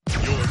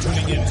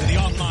tuning in to the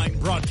online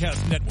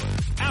broadcast network,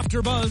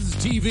 AfterBuzz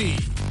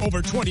TV.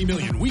 Over 20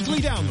 million weekly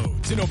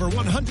downloads in over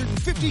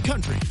 150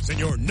 countries, and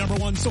your number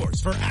one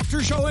source for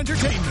after-show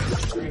entertainment.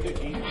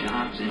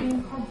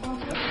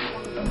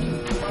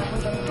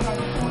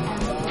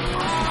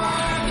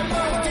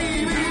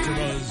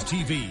 AfterBuzz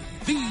TV,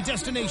 the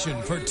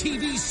destination for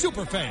TV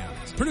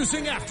superfans,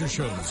 producing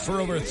aftershows for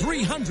over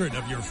 300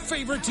 of your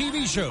favorite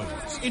TV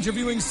shows,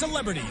 interviewing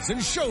celebrities and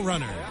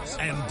showrunners,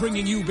 and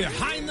bringing you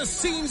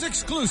behind-the-scenes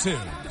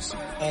exclusives.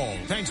 All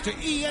thanks to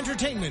E!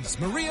 Entertainment's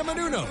Maria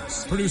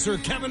Menounos, producer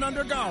Kevin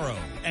Undergaro,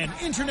 and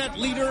internet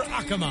leader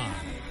Akamai.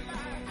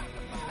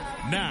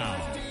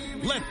 Now,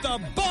 let the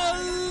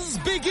buzz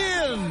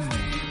begin!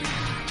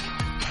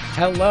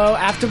 Hello,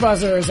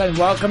 AfterBuzzers, and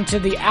welcome to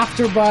the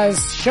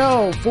AfterBuzz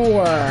show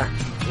for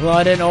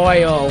Blood and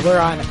Oil. We're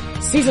on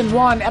Season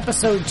 1,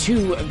 Episode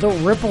 2, The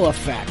Ripple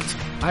Effect.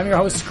 I'm your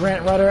host,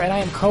 Grant Rudder, and I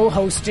am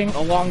co-hosting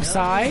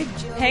alongside...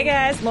 Hey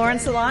guys, Lauren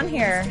Salon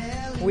here.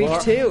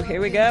 Week 2, here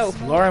we go.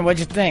 Lauren, what'd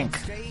you think?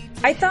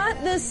 I thought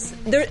this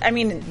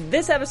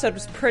episode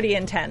was pretty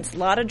intense. A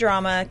lot of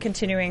drama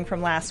continuing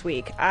from last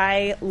week.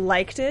 I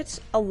liked it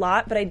a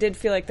lot, but I did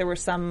feel like there were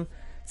some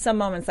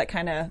moments that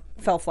kind of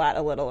fell flat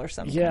a little or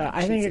something. Yeah,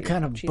 I think it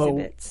kind of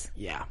bowed.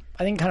 Yeah,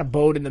 I think it kind of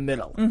bowed in the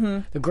middle.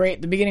 Mm-hmm.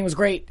 The beginning was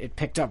great. It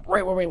picked up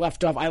right where we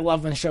left off. I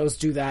love when shows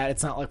do that.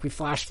 It's not like we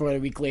flash forward a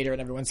week later and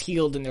everyone's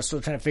healed and they're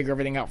still trying to figure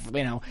everything out.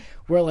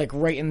 We're like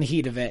right in the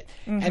heat of it.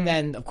 Mm-hmm. And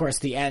then, of course,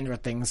 the end where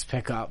things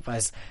pick up. I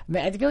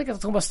feel like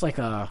it's almost like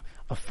a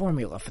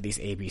formula for these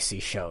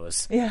ABC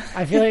shows. Yeah.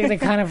 I feel like they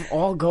kind of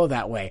all go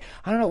that way.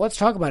 I don't know. Let's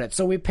talk about it.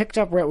 So we picked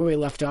up right where we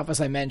left off,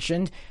 as I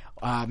mentioned.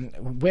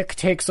 Wick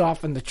takes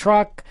off in the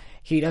truck.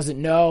 He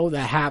doesn't know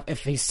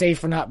if he's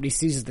safe or not, but he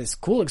sees this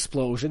cool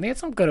explosion. They had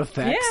some good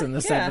effects in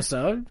this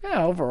episode.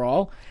 Yeah,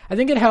 overall. I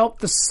think it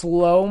helped the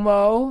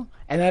slow-mo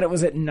and that it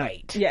was at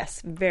night.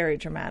 Yes, very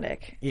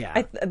dramatic.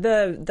 Yeah.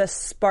 The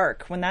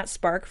spark, when that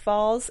spark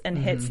falls and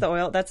hits the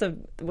oil,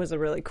 was a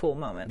really cool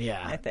moment,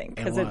 yeah, I think.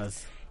 Because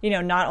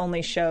it not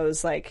only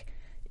shows, like,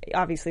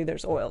 obviously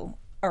there's oil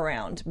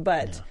around,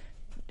 but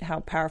how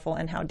powerful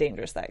and how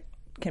dangerous that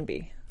can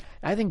be.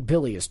 I think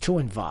Billy is too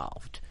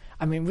involved.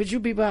 I mean, would you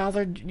be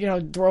bothered,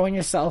 throwing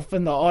yourself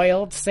in the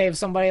oil to save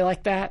somebody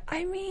like that?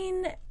 I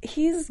mean,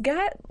 he's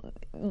got,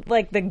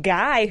 like, the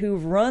guy who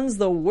runs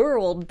the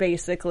world,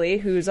 basically,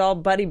 who's all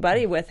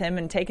buddy-buddy with him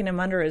and taking him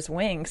under his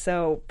wing.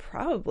 So,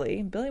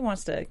 probably, Billy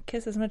wants to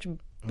kiss as much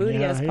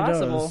booty as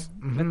possible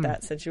with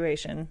that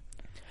situation.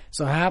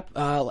 So, Hap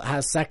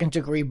has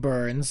second-degree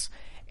burns,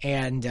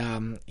 and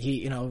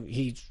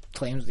he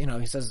claims,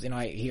 he says,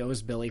 he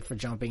owes Billy for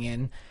jumping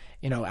in.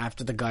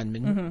 After the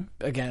gunman.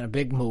 Mm-hmm. Again, a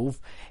big move.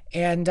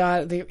 And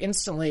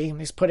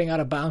he's putting out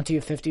a bounty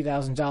of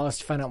 $50,000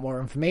 to find out more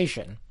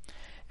information.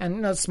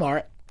 And that's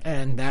smart.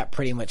 And that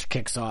pretty much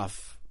kicks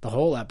off the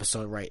whole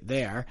episode right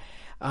there.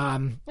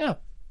 Of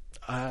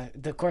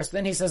course,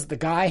 then he says the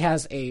guy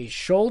has a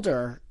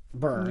shoulder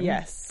burn.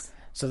 Yes.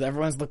 So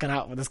everyone's looking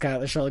out for this guy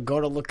at the shoulder.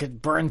 Go to look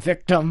at burn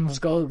victims.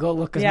 Go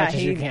look as much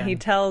as you can. He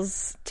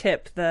tells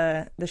Tip,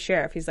 the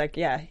sheriff, he's like,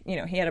 he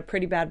had a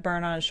pretty bad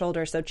burn on his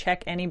shoulder, so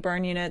check any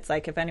burn units.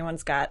 Like, if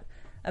anyone's got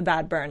a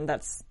bad burn,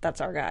 that's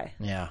our guy.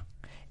 Yeah.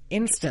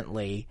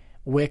 Instantly,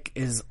 Wick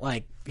is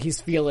like, he's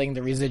feeling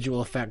the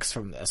residual effects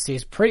from this. He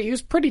was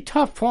pretty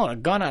tough pulling a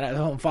gun on his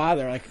own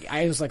father. Like,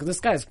 I was like, this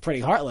guy's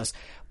pretty heartless.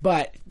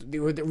 But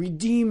there were the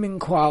redeeming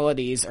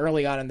qualities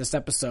early on in this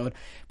episode.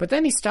 But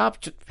then he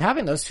stopped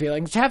having those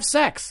feelings to have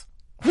sex.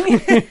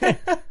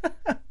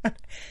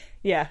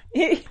 Yeah.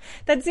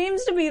 That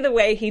seems to be the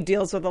way he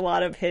deals with a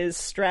lot of his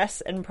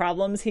stress and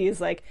problems. He's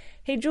like,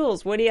 hey,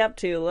 Jules, what are you up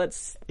to?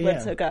 Let's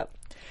hook up.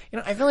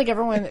 I feel like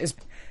everyone is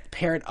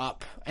paired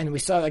up. And we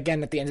saw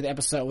again at the end of the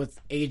episode with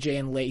AJ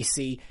and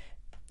Lacey.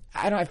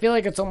 I feel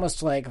like it's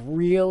almost like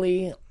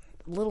really a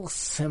little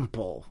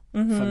simple for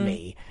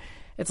me.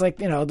 It's like,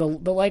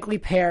 the likely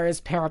pair is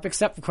pair up,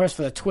 except, of course,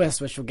 for the twist,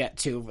 which we'll get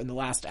to in the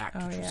last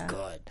act, which was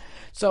good.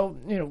 So,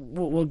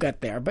 we'll get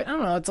there. But, I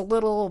don't know, it's a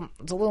little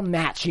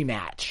matchy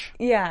match.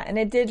 Yeah, and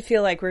it did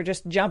feel like we're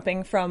just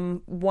jumping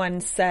from one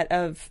set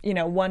of,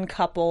 one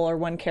couple or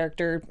one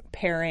character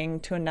pairing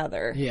to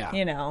another. Yeah.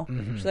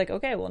 It's like,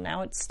 okay, well,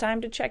 now it's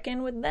time to check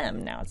in with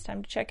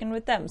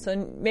them.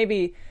 So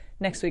maybe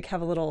next week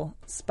have a little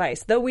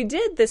spice. Though we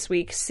did this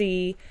week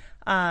see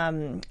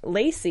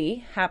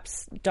Lacey,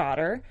 Hap's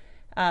daughter.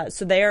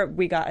 So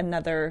we got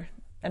another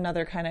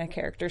kind of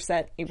character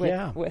set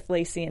with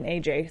Lacey and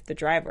AJ, the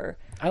driver.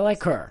 I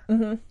like her.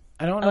 Mm-hmm.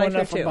 I don't know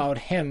enough about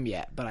him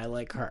yet, but I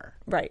like her.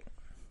 Right.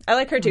 I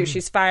like her too.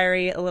 She's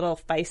fiery, a little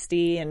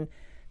feisty, and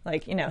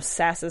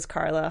sasses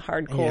Carla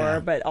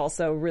hardcore, but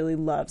also really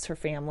loves her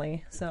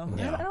family. So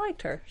I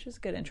liked her. She's a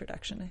good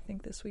introduction, I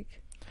think, this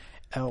week.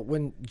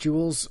 When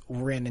Jules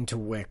ran into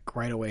Wick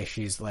right away,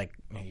 she's like,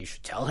 you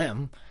should tell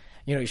him.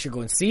 You should go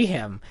and see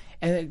him.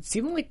 And it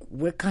seemed like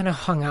Wick kind of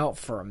hung out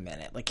for a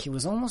minute. Like, he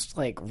was almost,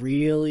 like,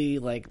 really,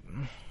 like,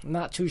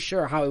 not too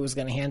sure how he was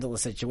going to handle the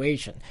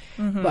situation.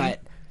 Mm-hmm.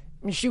 But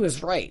I mean, she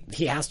was right.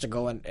 He has to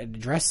go and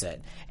address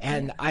it.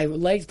 And I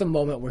liked the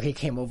moment where he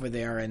came over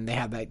there and they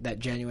had that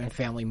genuine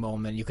family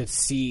moment. You could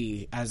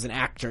see as an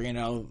actor,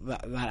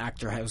 that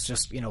actor was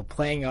just,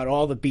 playing out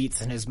all the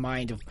beats in his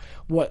mind of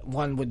what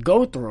one would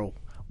go through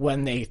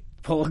when they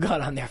pull a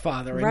gun on their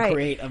father and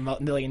create a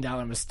 $1 million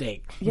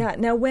mistake. Yeah.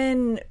 Now,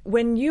 when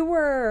you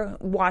were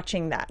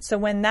watching that, so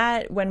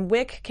when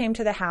Wick came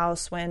to the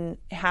house, when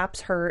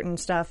Hap's hurt and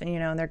stuff, and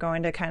and they're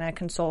going to kind of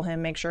console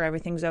him, make sure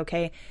everything's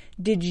okay,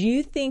 did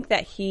you think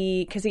that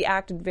because he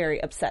acted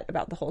very upset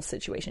about the whole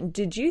situation,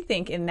 did you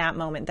think in that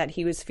moment that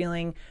he was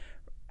feeling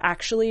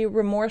actually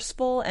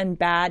remorseful and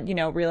bad,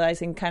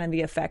 realizing kind of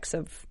the effects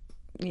of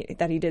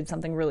that he did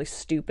something really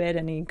stupid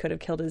and he could have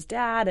killed his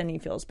dad and he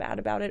feels bad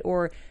about it?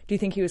 Or do you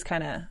think he was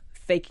kind of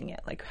faking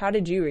it? Like, how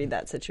did you read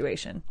that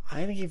situation?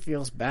 I think he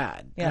feels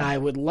bad. Yeah. And I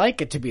would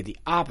like it to be the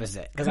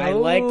opposite because I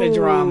like the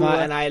drama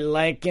and I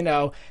like,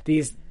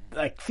 these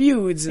like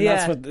feuds, and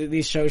that's what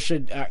these shows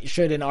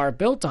should and are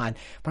built on.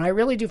 But I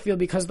really do feel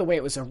because of the way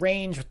it was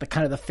arranged with the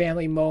kind of the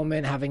family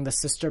moment, having the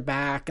sister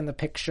back in the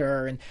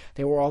picture, and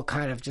they were all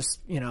kind of just,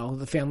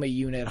 the family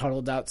unit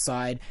huddled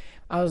outside.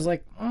 I was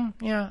like, I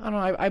don't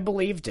know. I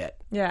believed it.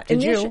 Yeah.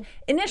 Did you?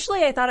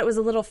 Initially, I thought it was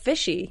a little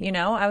fishy.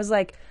 I was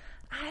like,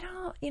 I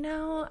don't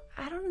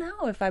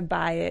know if I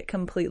buy it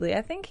completely.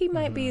 I think he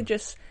might be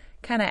just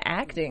kind of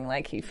acting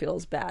like he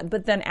feels bad.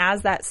 But then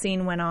as that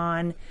scene went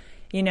on,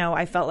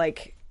 I felt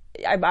like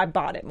I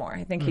bought it more.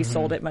 I think he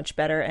sold it much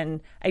better. And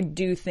I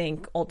do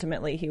think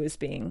ultimately he was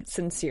being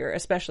sincere,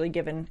 especially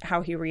given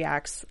how he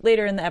reacts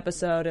later in the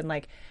episode and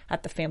like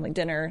at the family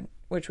dinner,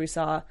 which we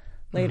saw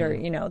later,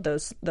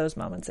 those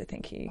moments, I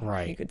think he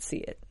could see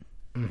it.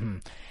 Mm-hmm.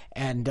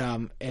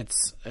 And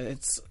it's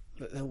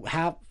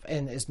Hap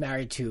and is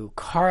married to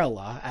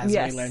Carla, as we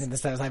learned in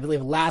this episode. I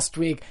believe last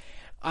week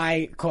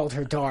I called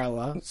her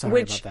Darla.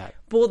 Sorry about that.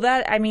 Well,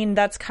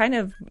 that's kind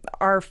of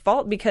our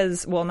fault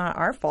because, well, not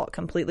our fault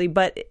completely,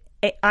 but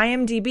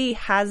IMDb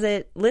has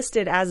it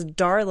listed as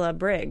Darla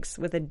Briggs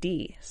with a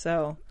D.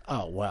 So,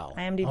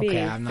 IMDb.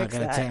 Okay, I'm not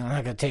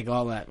gonna take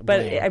all that. But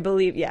I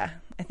believe,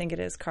 I think it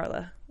is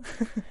Carla.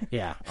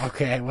 Yeah.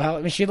 Okay. Well, I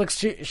mean, she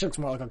looks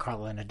more like a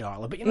Carla than a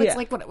Darla, but it's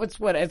like it's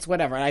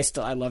whatever.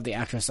 I love the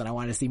actress, and I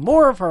want to see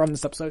more of her on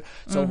this episode.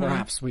 So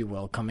perhaps we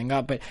will coming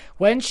up. But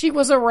when she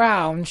was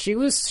around, she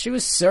was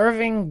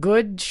serving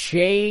good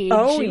shade.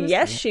 Oh,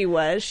 she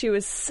was. She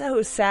was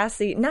so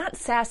sassy. Not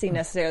sassy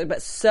necessarily,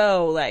 but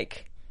so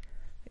like,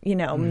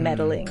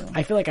 meddling.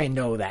 I feel like I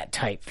know that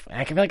type.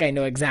 I feel like I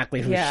know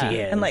exactly who she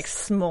is. And like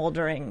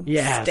smoldering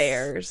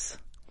stares.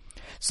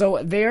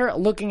 So they're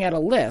looking at a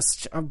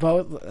list,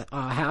 both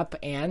Hap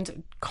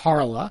and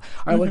Carla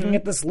are looking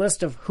at this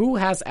list of who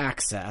has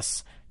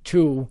access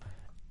to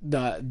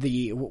the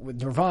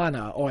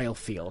Nirvana oil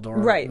field.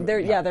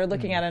 They're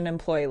looking at an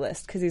employee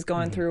list because he's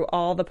going through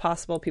all the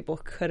possible people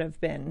who could have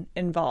been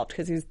involved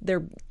because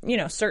they're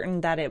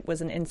certain that it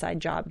was an inside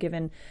job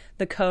given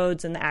the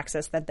codes and the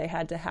access that they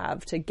had to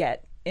have to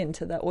get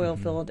into the oil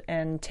field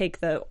and take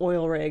the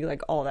oil rig,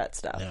 like all that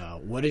stuff. Yeah.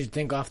 What did you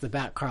think off the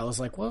bat? Carla's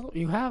like, well,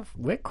 you have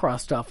Wick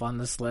crossed off on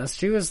this list.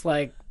 She was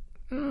like,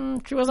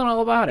 she wasn't all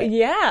about it.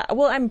 Yeah.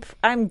 Well,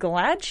 I'm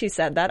glad she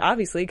said that,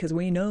 obviously, because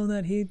we know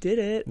that he did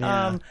it.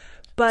 Yeah.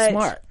 But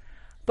smart.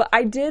 But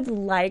I did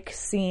like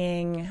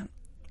seeing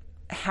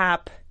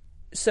Hap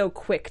so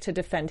quick to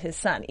defend his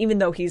son, even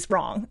though he's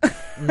wrong.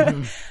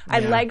 I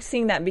liked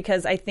seeing that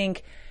because I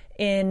think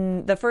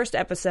in the first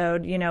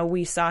episode,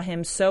 we saw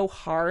him so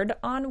hard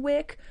on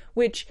Wick,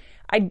 which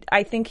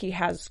I think he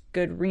has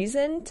good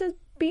reason to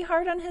be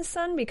hard on his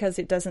son because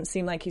it doesn't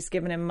seem like he's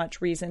given him much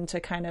reason to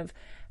kind of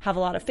have a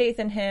lot of faith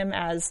in him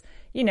as,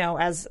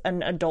 as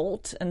an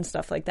adult and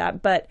stuff like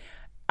that. But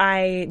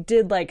I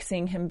did like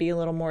seeing him be a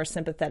little more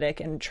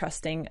sympathetic and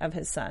trusting of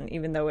his son,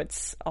 even though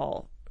it's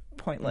all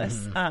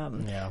pointless.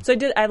 So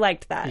I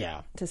liked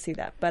that to see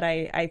that. But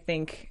I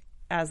think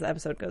as the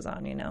episode goes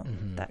on,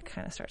 that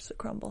kind of starts to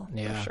crumble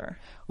for sure.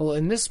 Well,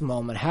 in this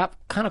moment, Hap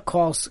kind of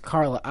calls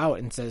Carla out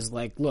and says,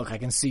 like, look, I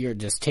can see your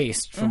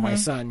distaste for my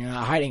son. You're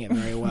not hiding it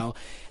very well.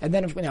 And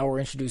then now we're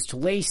introduced to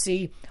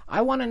Lacey.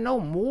 I want to know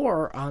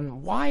more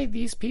on why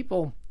these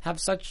people have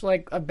such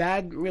like a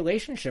bad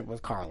relationship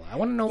with Carla. I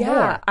want to know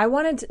more.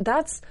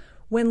 That's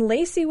when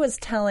Lacey was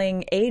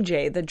telling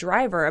AJ, the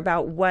driver,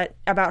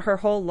 about her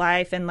whole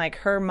life and like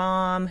her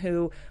mom,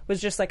 who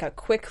was just like a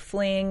quick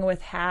fling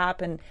with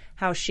Hap, and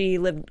how she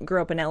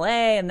grew up in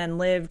LA and then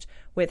lived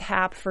with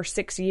Hap for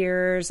 6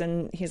 years.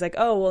 And he's like,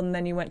 oh, well, and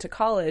then you went to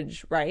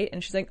college, right?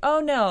 And she's like, oh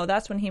no,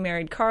 that's when he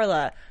married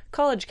Carla.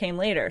 College came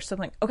later. So I'm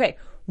like, okay,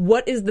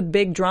 what is the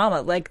big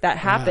drama like that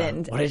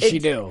happened? What did she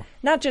do?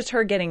 Not just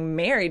her getting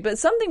married, but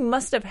something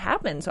must have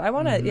happened. So I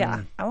want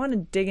to, I want to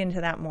dig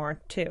into that more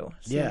too.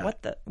 See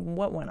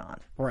what went on.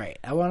 Right.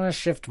 I want to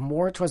shift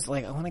more towards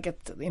like, I want to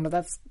get,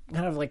 that's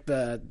kind of like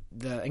the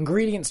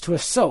ingredients to a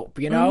soap,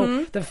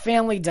 the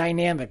family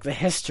dynamic, the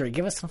history.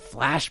 Give us some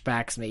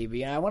flashbacks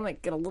maybe. I want to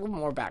get a little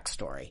more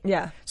backstory.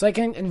 Yeah. So I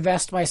can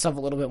invest myself a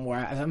little bit more.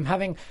 I'm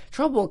having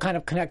trouble kind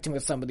of connecting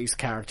with some of these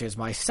characters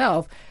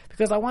myself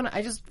because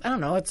I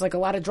don't know, it's like a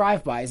lot of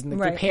drive-bys and the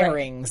Right,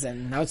 pairings,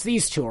 and now it's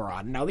these two are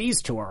on, now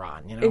these two are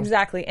on, you know?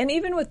 Exactly. And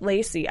even with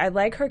Lacey, I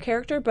like her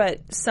character, but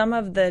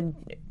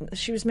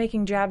she was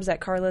making jabs at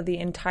Carla the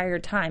entire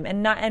time.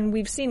 And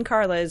we've seen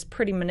Carla is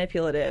pretty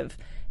manipulative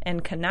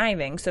and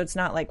conniving, so it's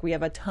not like we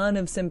have a ton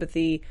of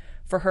sympathy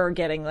for her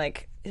getting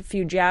like a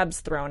few jabs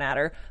thrown at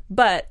her.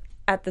 But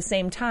at the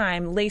same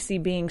time, Lacey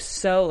being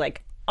so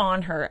like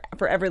on her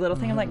for every little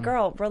thing, I'm like,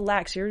 girl,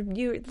 relax.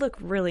 You look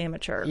really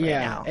immature right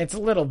now. It's a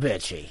little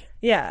bitchy.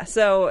 Yeah,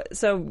 so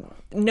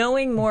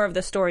knowing more of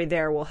the story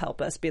there will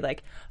help us be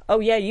like, oh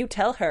yeah, you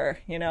tell her,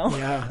 you know?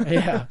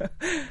 Yeah.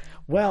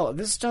 Well,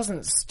 this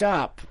doesn't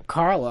stop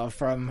Carla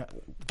from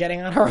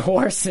getting on her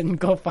horse and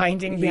go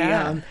finding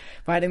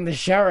the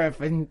sheriff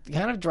and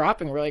kind of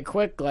dropping really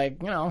quick,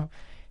 like, you know,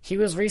 he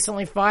was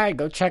recently fired,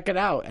 go check it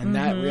out. And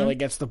that really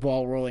gets the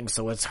ball rolling.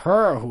 So it's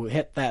her who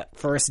hit that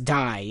first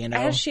die, you know?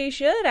 As she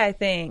should, I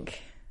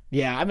think.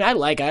 Yeah, I mean, I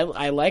like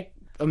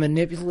a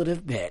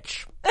manipulative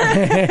bitch.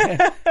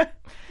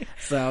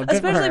 So good especially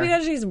for her.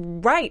 because she's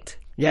right.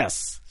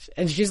 Yes,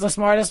 and she's the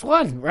smartest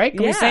one, right?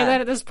 Can we say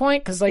that at this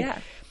point? Because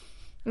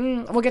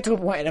we'll get to a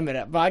point in a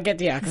minute, but I'll get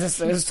because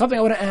there's something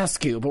I want to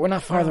ask you, but we're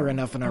not farther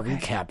enough in our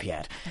recap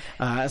yet.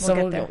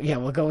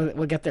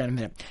 We'll get there in a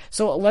minute.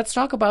 So let's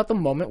talk about the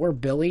moment where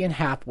Billy and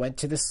Hap went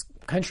to this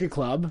country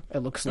club. It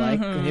looks like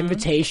an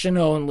invitation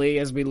only,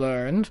 as we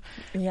learned.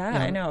 Yeah,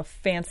 I know,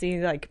 fancy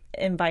like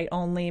invite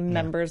only,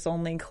 members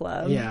only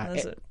club. Yeah,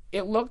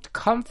 it looked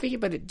comfy,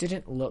 but it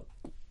didn't look.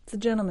 It's a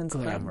gentleman's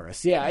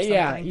glamorous. club.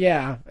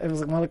 Yeah. It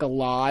was more like a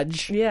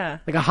lodge. Yeah.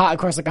 Like a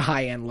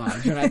high-end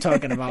lodge. We're not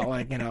talking about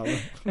like, you know,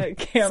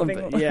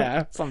 camping.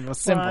 Something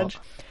simple. Lodge.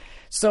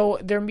 So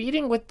they're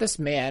meeting with this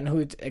man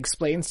who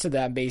explains to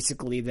them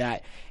basically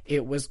that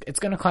it's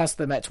going to cost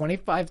them at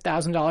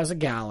 $25,000 a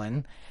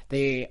gallon.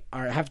 They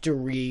have to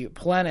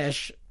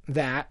replenish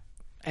that,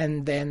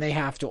 and then they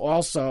have to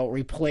also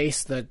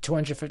replace the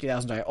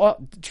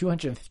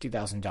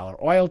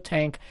 $250,000 oil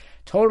tank,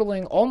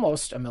 totaling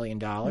almost $1 million.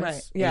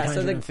 Right. Yeah.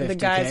 So the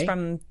guys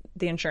from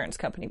the insurance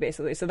company,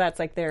 basically. So that's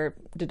like their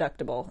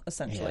deductible,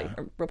 essentially,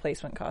 or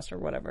replacement cost or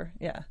whatever.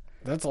 Yeah.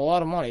 That's a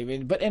lot of money. I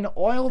mean, but in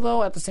oil,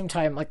 though, at the same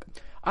time, like,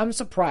 I'm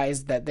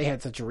surprised that they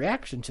had such a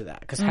reaction to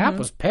that, because Hap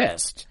was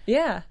pissed.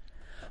 Yeah.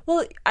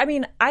 Well, I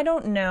mean, I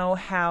don't know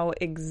how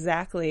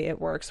exactly it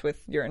works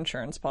with your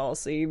insurance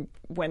policy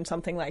when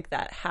something like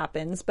that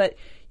happens, but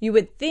you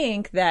would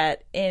think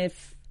that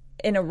if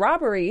in a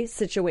robbery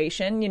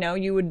situation, you know,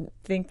 you would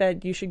think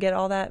that you should get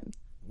all that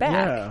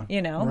back. Yeah,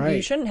 you know, right.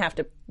 You shouldn't have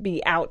to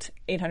be out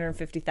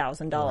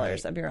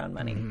 $850,000 of your own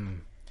money. Mm-hmm.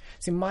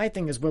 See, my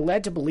thing is, we're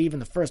led to believe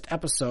in the first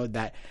episode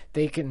that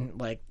they can,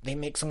 like, they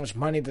make so much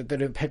money that they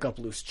don't pick up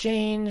loose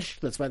change.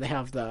 That's why they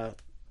have the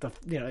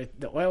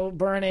oil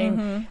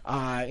burning.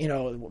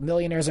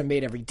 Millionaires are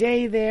made every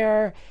day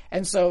there.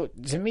 And so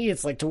to me,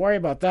 it's like, to worry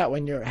about that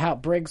when you're Hal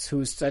Briggs,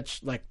 who's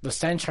such like the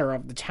center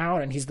of the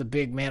town and he's the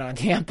big man on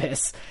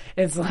campus.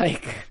 It's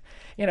like,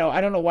 you know,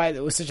 I don't know why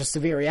it was such a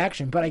severe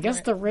reaction, but I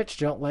guess the rich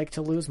don't like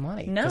to lose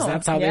money. No, because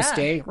that's how they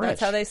stay rich.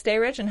 That's how they stay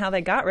rich and how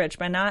they got rich,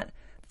 by not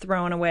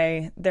throwing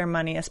away their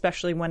money,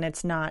 especially when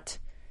it's not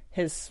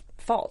his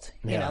fault,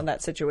 you know,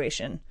 that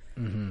situation.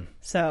 Mm-hmm.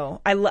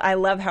 So I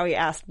love how he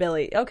asked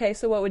Billy, okay,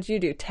 so what would you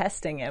do?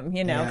 Testing him,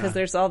 you know, because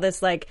there's all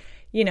this, like,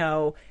 you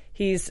know,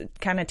 he's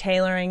kind of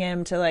tailoring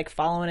him to, like,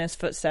 following his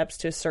footsteps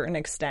to a certain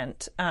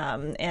extent.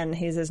 And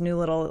he's his new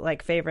little,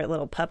 like, favorite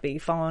little puppy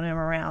following him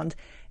around.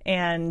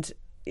 And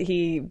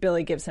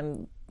Billy gives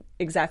him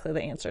exactly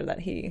the answer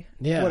that he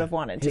would have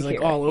wanted to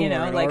hear. All over, you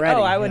know, like,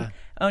 already. I would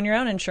own your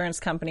own insurance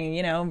company,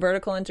 you know,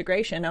 vertical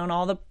integration, own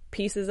all the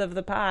pieces of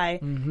the pie,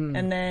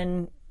 and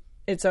then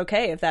it's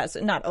okay if that's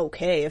not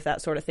okay if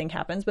that sort of thing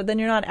happens, but then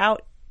you're not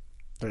out.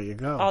 There you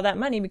go. All that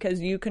money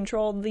because you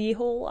control the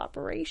whole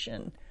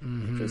operation,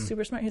 which was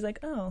super smart. He's like,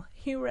 "Oh,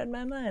 you read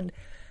my mind.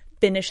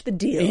 Finish the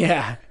deal."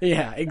 Yeah,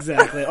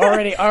 exactly.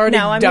 Already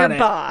now I'm done your it.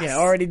 boss. Yeah,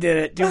 already did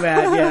it. Too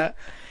bad. Yeah.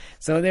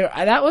 So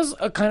that was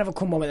a kind of a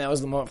cool moment. That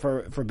was the moment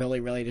for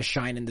Billy really to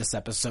shine in this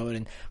episode.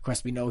 And of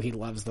course, we know he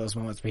loves those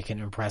moments where he can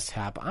impress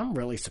Hap. I'm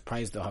really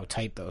surprised though how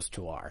tight those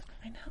two are.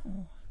 I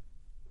know.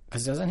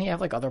 Because doesn't he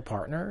have like other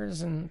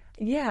partners and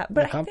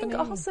but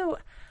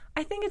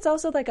I think it's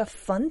also like a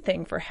fun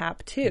thing for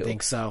Hap too. I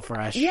think so,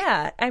 Fresh.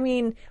 Yeah, I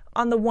mean,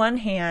 on the one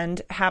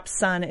hand, Hap's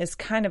son is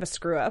kind of a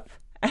screw up,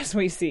 as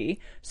we see.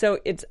 So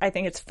I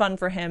think it's fun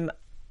for him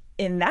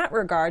in that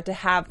regard to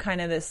have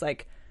kind of this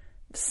like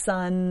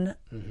son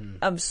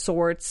of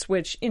sorts,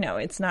 which, you know,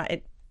 it's not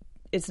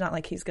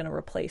like he's going to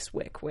replace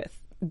Wick with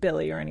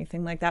Billy or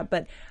anything like that,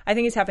 but I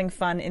think he's having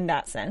fun in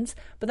that sense.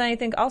 But then I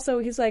think also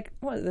he's like,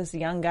 this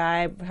young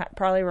guy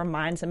probably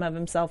reminds him of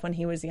himself when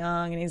he was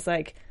young, and he's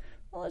like,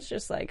 well, let's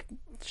just like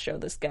show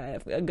this guy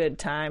a good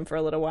time for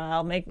a little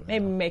while, maybe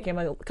make him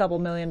a couple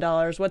 $1 million.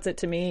 What's it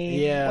to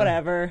me?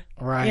 Whatever,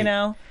 right? You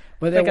know.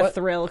 But like a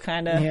thrill,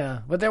 kind of. Yeah,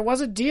 but there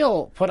was a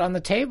deal put on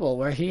the table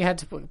where he had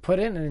to put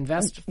in and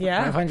invest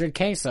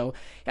 $500K. So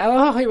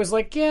he was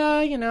like,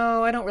 yeah, you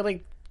know, I don't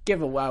really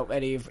give out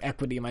any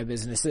equity in my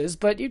businesses,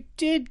 but you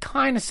did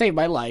kind of save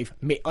my life.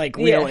 Like,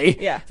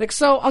 really. Yeah. Like,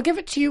 so I'll give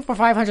it to you for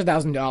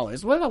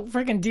 $500,000. What a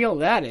freaking deal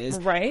that is.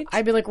 Right.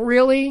 I'd be like,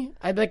 really?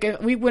 I'd be like,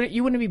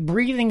 you wouldn't be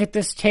breathing at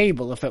this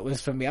table if it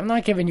was for me. I'm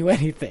not giving you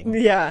anything.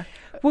 Yeah.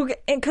 Well,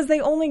 because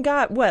they only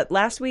got,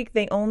 last week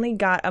they only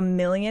got $1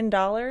 million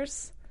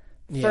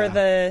for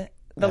the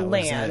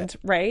land,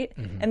 right?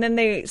 Mm-hmm. And then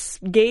they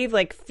gave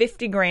like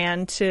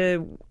 $50,000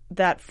 to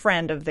that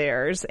friend of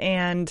theirs,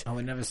 and I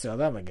would never sell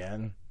them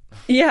again.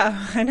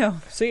 Yeah, I know.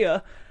 See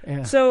ya.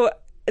 Yeah. So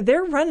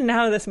they're running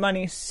out of this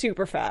money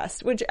super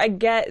fast, which I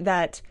get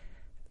that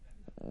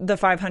the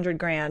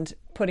 $500,000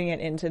 putting it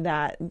into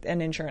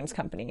an insurance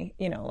company,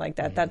 like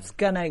that, that's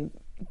gonna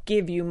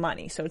give you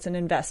money, so it's an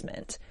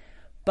investment.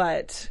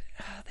 But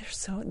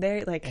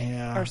they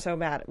are so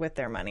bad with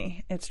their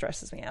money. It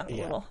stresses me out a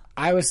little.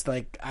 I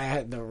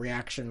had the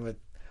reaction with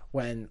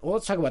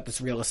let's talk about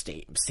this real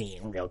estate scene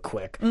real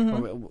quick,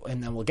 and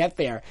then we'll get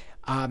there.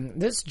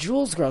 This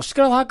Jules girl, she's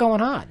got a lot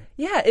going on.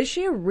 Yeah, is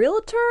she a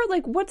realtor?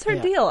 Like, what's her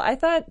deal? I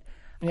thought.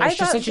 Yeah,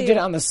 she said she did it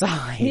on the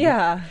side.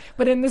 Yeah.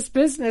 But in this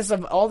business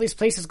of all these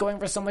places going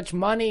for so much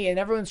money and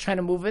everyone's trying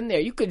to move in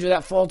there, you could do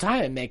that full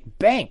time and make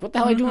bank. What the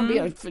hell are you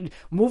doing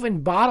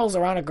moving bottles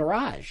around a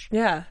garage?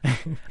 Yeah.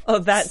 Oh,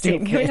 that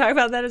scene. Can we talk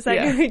about that a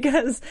second? Yeah.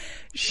 Because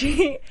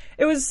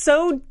it was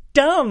so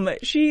dumb.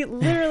 She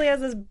literally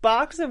has this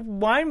box of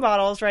wine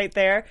bottles right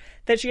there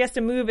that she has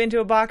to move into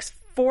a box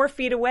 4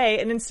 feet away,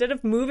 and instead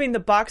of moving the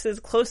boxes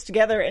close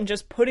together and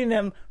just putting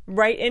them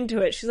right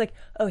into it, she's like,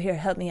 "Oh, here,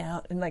 help me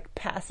out," and like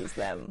passes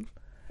them.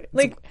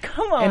 Like,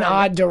 come on. An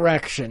odd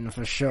direction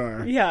for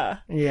sure. Yeah.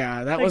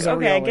 Yeah, that was a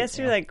okay, real... I guess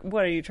you're like,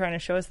 what are you trying to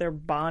show us? Their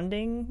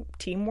bonding,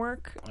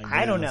 teamwork?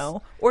 I don't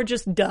know. Or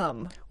just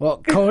dumb.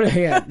 Well,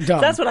 Cody, dumb.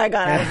 That's what I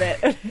got out of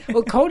it.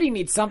 Well, Cody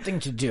needs something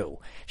to do.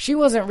 She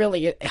wasn't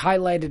really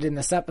highlighted in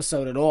this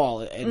episode at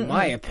all, in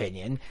my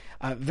opinion.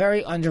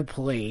 Very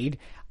underplayed.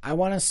 I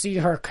want to see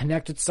her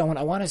connect with someone.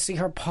 I want to see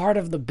her part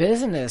of the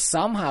business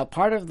somehow,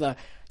 part of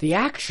the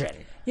action.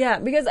 Yeah,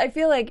 because I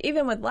feel like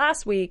even with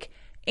last week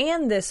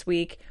and this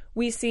week,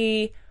 we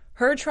see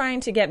her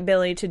trying to get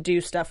Billy to do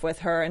stuff with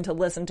her and to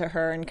listen to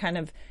her and kind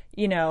of,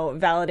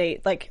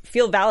 validate, like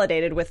feel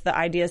validated with the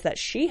ideas that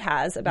she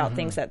has about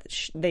things that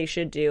they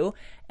should do.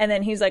 And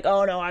then he's like,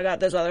 oh no, I got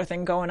this other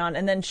thing going on.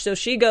 And then so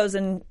she goes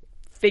and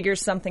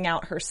figures something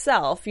out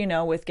herself,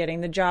 with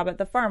getting the job at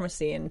the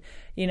pharmacy and,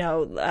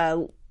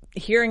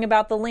 hearing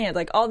about the land,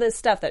 like all this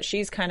stuff that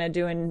she's kind of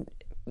doing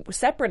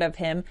separate of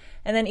him.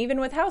 And then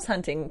even with house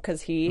hunting,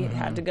 because he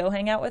had to go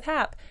hang out with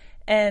Hap.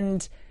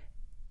 And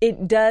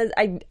it does,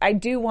 I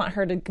do want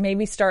her to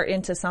maybe start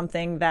into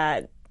something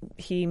that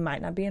he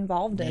might not be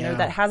involved in or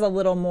that has a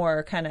little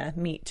more kind of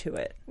meat to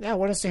it. Yeah, I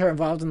want to see her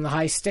involved in the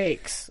high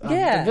stakes of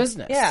the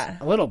business. Yeah.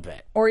 A little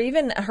bit. Or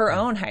even her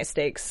own high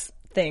stakes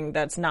thing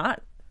that's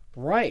not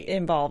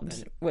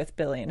involved with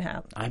Billy and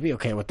Hap. I'd be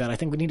okay with that. I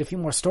think we need a few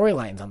more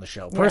storylines on the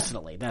show.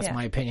 Personally, that's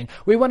my opinion.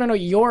 We want to know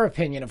your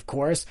opinion, of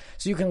course,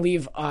 so you can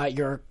leave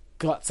your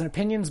thoughts and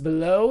opinions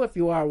below if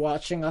you are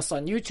watching us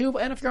on YouTube,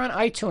 and if you're on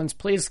iTunes,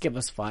 please give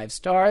us 5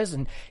 stars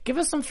and give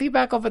us some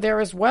feedback over there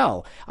as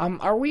well.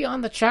 Are we on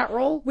the chat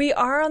roll? We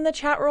are on the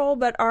chat roll,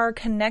 but our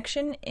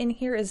connection in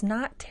here is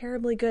not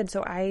terribly good,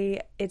 so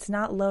it's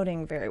not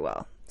loading very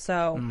well.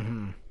 So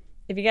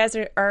if you guys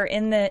are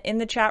in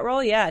the chat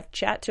roll,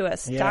 chat to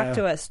us, talk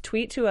to us,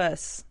 tweet to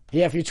us.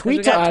 Yeah, if you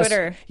tweet to us,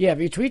 Twitter if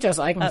you tweet us,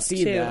 I can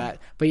see that.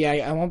 But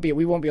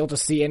we won't be able to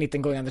see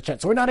anything going on in the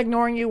chat. So we're not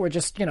ignoring you. We're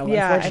just,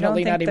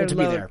 unfortunately not able to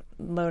be there.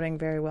 Loading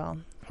very well.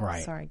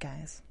 Right. Sorry,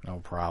 guys. No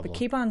problem. But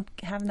keep on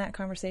having that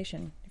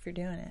conversation if you're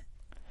doing it.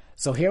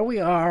 So here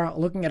we are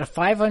looking at a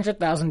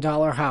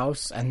 $500,000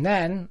 house, and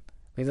then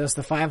there's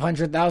the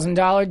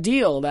 $500,000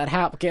 deal that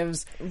Hap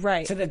gives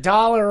to the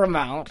dollar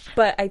amount.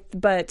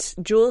 But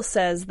Jules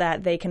says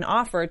that they can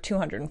offer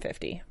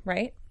 $250,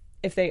 right?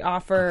 If they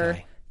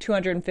offer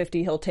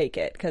 $250, he'll take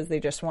it because they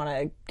just want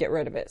to get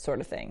rid of it,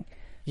 sort of thing.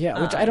 Yeah,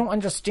 which I don't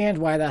understand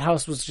why that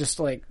house was just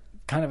like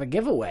kind of a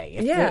giveaway.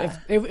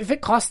 If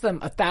it cost them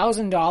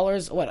 $1,000,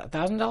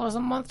 $1,000 a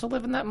month to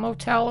live in that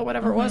motel or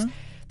whatever it was,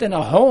 then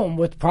a home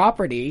with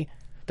property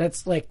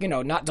that's like,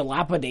 not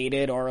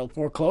dilapidated or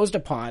foreclosed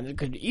upon, it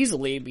could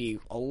easily be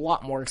a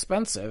lot more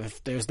expensive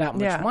if there's that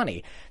much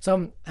money.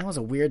 So that was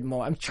a weird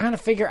moment. I'm trying to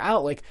figure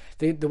out like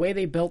the way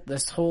they built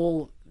this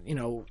whole,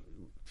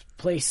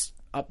 place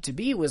up to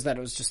be was that it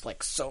was just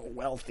like so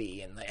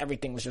wealthy and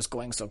everything was just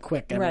going so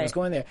quick and everyone was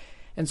going there.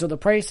 And so the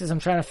prices, I'm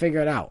trying to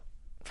figure it out.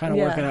 I'm trying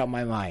to work it out in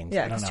my mind.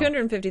 Yeah, because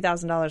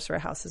 $250,000 for a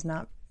house is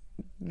not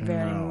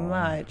very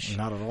much.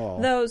 Not at all.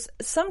 Those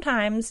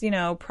sometimes,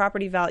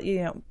 property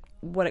value,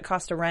 what it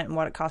costs to rent and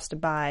what it costs to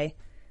buy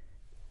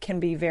can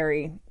be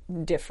very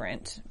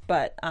different.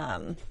 But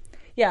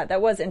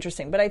that was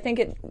interesting. But I think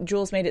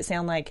Jules made it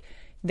sound like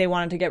they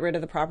wanted to get rid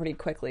of the property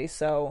quickly,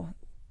 so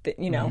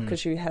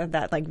because she had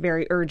that like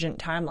very urgent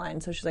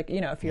timeline. So she's like,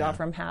 if you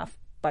offer him half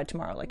by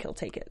tomorrow, like he'll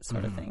take it,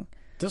 sort of thing.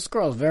 This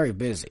girl's very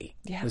busy.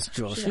 Yeah, this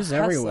Jules, she's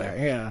everywhere.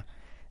 Yeah.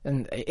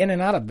 and in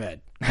and out of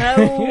bed.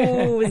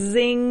 Oh,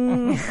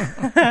 zing.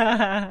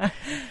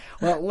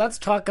 Well, let's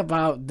talk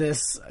about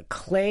this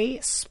Clay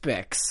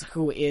Spix,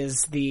 who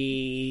is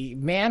the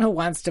man who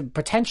wants to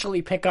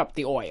potentially pick up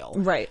the oil.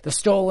 Right. The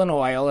stolen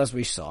oil, as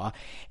we saw.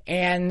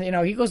 And,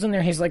 he goes in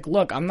there, he's like,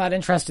 look, I'm not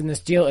interested in this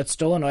deal, it's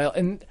stolen oil.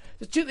 And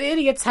the two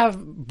idiots have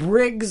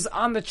Briggs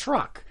on the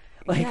truck.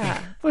 Like,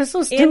 it's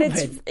so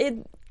stupid.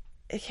 And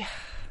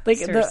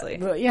seriously.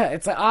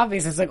 It's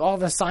obvious. It's like all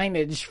the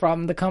signage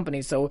from the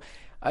company. So,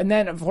 and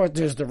then of course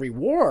there's the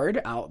reward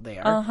out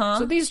there.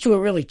 So these two are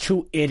really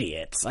two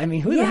idiots. I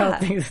mean, who the hell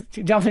thinks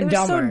Dumb and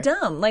Dumber? So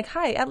dumb. Like,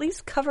 hi, at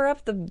least cover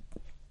up the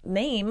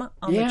name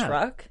on the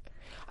truck.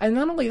 And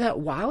not only that,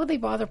 why would they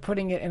bother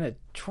putting it in a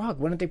truck?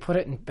 Wouldn't they put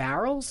it in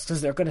barrels? Because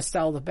they're going to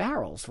sell the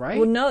barrels, right?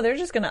 Well, no, they're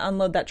just going to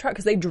unload that truck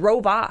because they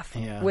drove off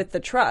with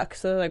the truck.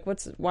 So, like,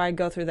 why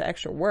go through the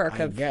extra work?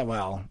 If you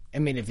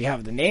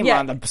have the name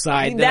on the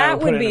side, then that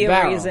would be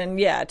a reason,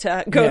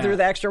 to go through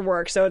the extra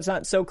work so it's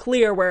not so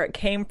clear where it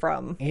came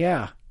from.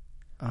 Yeah.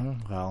 Oh,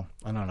 well,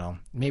 I don't know.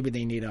 Maybe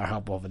they need our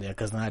help over there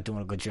because they're not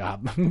doing a good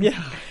job.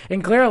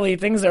 And clearly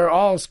things are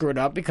all screwed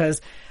up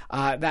because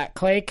that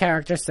Clay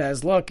character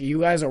says, look, you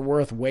guys are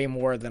worth way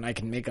more than I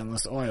can make on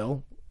this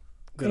oil.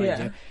 Good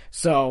idea.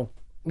 So,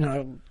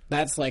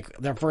 that's like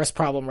their first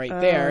problem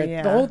right there.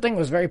 Yeah. The whole thing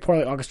was very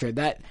poorly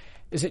orchestrated.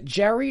 Is it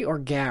Jerry or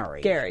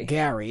Gary?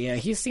 Gary, yeah.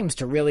 He seems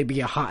to really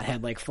be a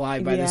hothead, like fly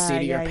by the seat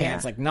of your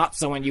pants, like not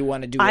someone you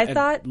want to do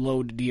a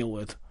load to deal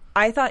with.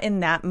 I thought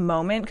in that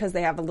moment, because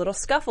they have a little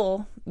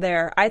scuffle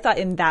there, I thought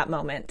in that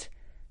moment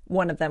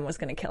one of them was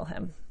going to kill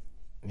him.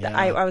 Yeah.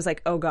 I was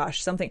like, oh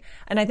gosh, something.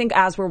 And I think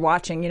as we're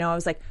watching, I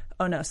was like,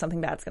 oh no,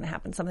 something bad's going to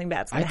happen. Something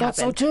bad's going to happen. I thought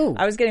so too.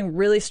 I was getting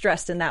really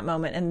stressed in that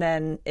moment, and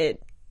then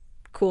it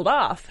cooled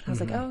off. I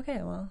was like, oh,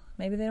 okay, well,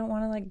 maybe they don't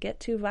want to like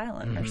get too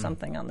violent or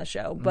something on the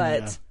show,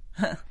 but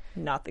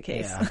not the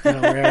case. Yeah,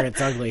 it'll rear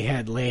its ugly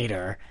head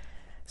later.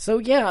 So,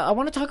 I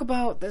want to talk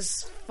about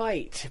this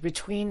fight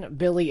between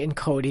Billy and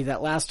Cody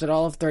that lasted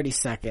all of 30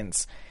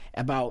 seconds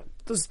about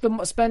the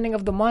spending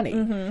of the money.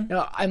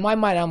 Now, in my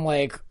mind, I'm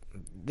like,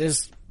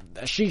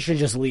 she should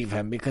just leave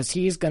him because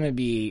he's going to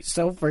be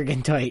so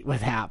friggin' tight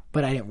with Hap,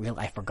 but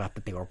I forgot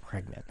that they were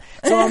pregnant.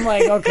 So I'm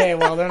like, okay,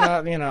 well, they're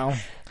not,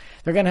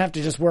 they're going to have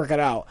to just work it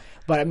out.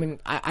 But, I mean,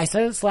 I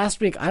said this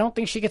last week, I don't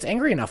think she gets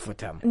angry enough with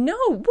him. No,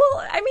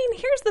 well, I mean,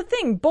 here's the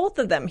thing. Both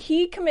of them,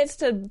 he commits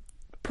to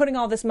putting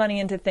all this money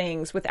into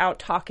things without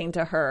talking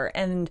to her,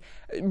 and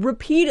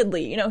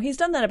repeatedly, he's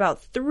done that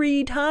about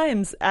 3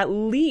 times at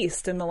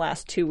least in the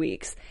last 2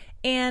 weeks.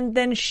 And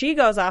then she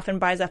goes off and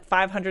buys a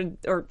 $500,000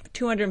 or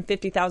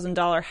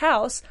 $250,000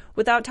 house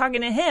without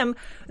talking to him.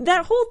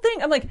 That whole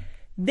thing, I'm like,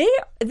 they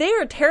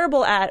are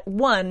terrible at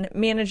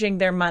managing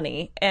their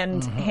money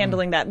and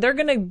handling that. They're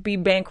going to be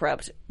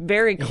bankrupt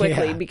very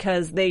quickly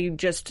because they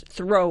just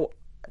throw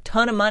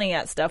ton of money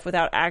at stuff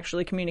without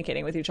actually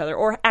communicating with each other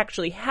or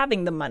actually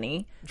having the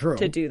money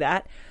to do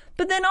that.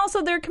 But then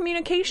also their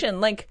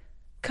communication, like,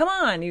 come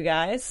on, you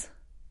guys.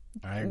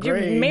 I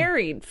agree. You're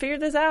married. Figure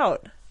this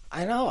out.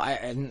 I know.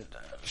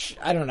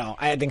 I don't know.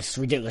 I think it's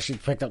ridiculous. She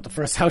picked up the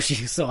first house she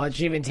saw.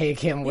 She even take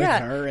him with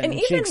her, and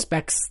she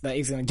expects that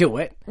he's going to do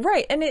it.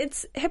 Right. And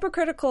it's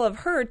hypocritical of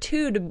her,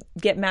 too, to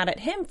get mad at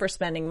him for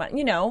spending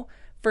money,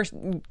 for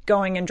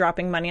going and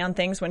dropping money on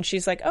things when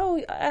she's like,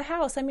 oh, a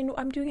house. I mean,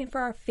 I'm doing it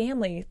for our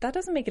family. That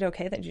doesn't make it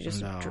okay that you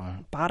just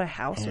bought a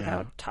house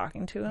without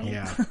talking to him.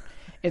 Yeah.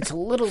 It's a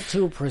little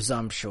too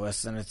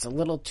presumptuous, and it's a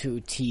little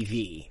too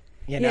TV.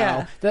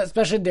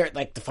 Especially they're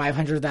like the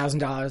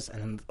 $500,000,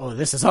 and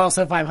this is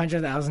also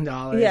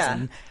 $500,000. Yeah,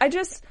 and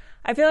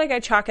I feel like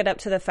I chalk it up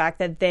to the fact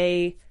that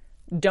they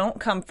don't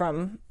come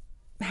from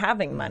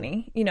having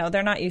money.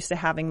 They're not used to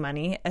having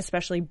money,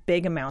 especially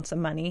big amounts of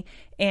money,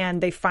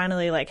 and they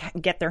finally like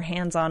get their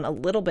hands on a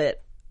little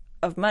bit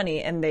of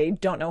money, and they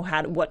don't know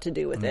what to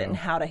do with it and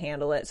how to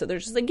handle it. So they're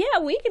just like, yeah,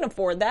 we can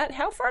afford that.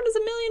 How far does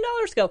 $1 million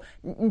go?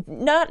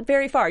 Not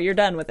very far. You're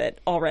done with it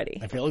already.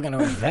 If you're looking to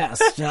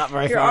invest, not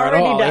very You're far at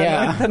all. You're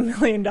already done with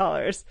 $1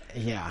 million.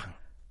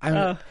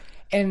 Yeah.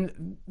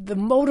 And the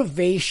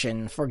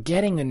motivation for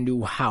getting a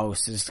new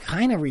house is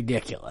kind of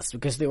ridiculous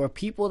because there were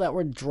people that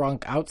were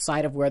drunk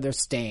outside of where they're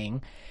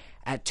staying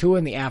at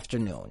 2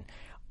 p.m.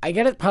 I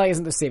get it probably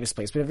isn't the safest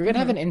place, but if you're going to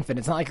have an infant,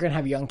 it's not like you're going to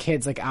have young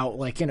kids like out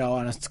like,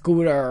 on a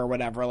scooter or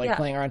whatever, like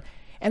playing around.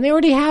 And they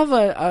already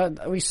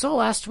have we saw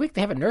last week,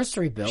 they have a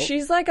nursery built.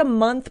 She's like a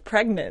month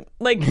pregnant.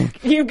 Like,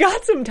 you've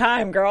got some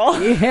time,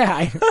 girl.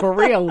 Yeah, for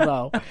real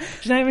though.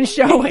 She's not even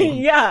showing.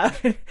 Yeah.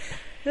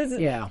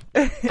 Yeah.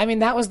 I mean,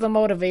 that was the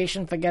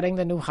motivation for getting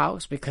the new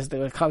house because there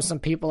would come some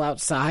people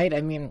outside.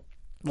 I mean,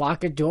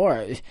 lock a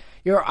door.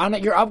 You're on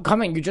it. You're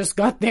upcoming. You just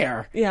got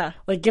there. Yeah.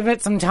 Like, give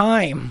it some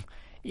time.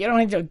 You don't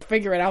need to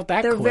figure it out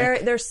that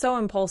quick. They're so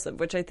impulsive,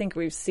 which I think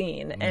we've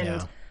seen.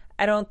 And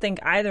I don't think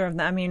either of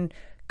them. I mean,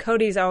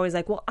 Cody's always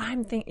like, well,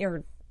 I'm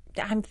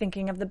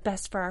thinking of the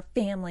best for our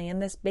family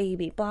and this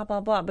baby, blah,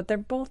 blah, blah. But they're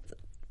both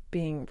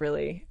being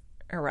really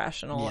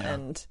irrational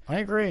and I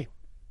agree.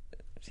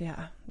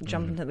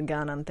 jumping to the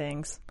gun on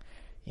things.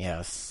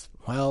 Yes.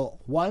 Well,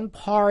 one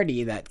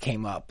party that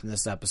came up in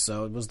this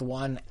episode was the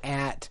one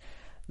at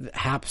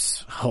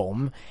Hap's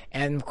home,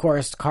 and of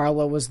course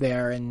Carla was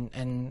there,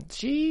 and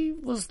she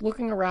was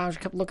looking around. She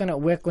kept looking at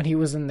Wick when he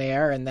was in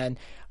there, and then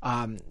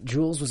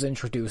Jules was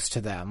introduced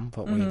to them,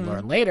 but we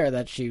learned later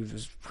that she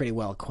was pretty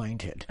well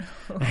acquainted.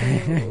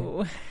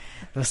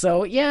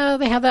 So yeah,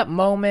 they had that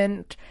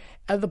moment.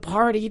 The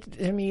party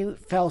to me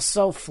fell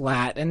so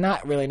flat, and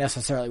not really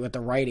necessarily with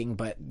the writing,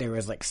 but there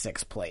was like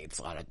 6 plates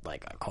on a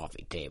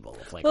coffee table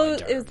with like hors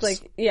d'oeuvres. It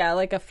was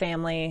like a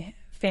family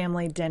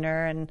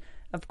dinner, and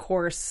of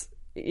course,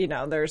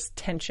 there's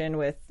tension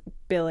with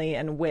Billy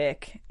and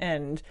Wick,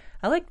 and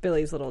I like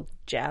Billy's little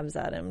jabs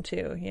at him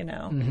too.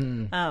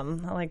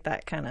 I like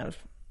that kind of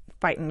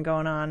fighting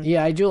going on.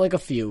 Yeah, I do like a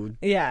feud.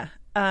 Yeah,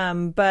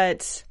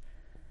 but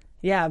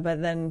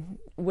then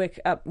Wick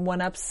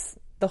one-ups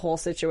the whole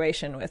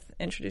situation with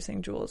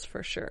introducing Jules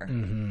for sure.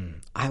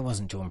 I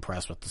wasn't too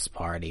impressed with this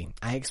party.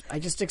 I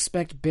just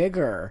expect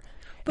bigger.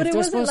 But if it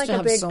wasn't like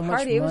a big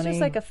party. It was money, just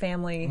like a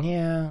family.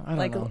 Yeah, I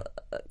don't know.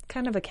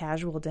 Kind of a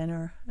casual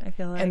dinner, I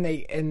feel like.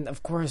 And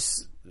of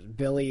course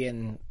Billy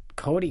and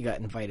Cody got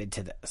invited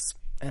to this,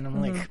 and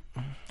I'm like,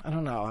 I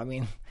don't know. I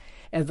mean,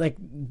 it's like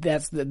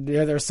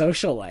they're their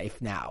social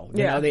life now.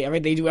 You know,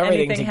 they do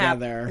everything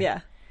together.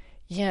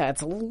 Yeah,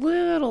 it's a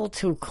little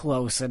too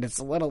close, and it's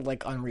a little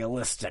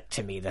unrealistic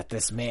to me that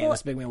this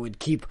big man would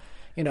keep,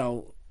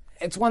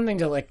 It's one thing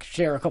to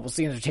share a couple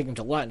scenes or take him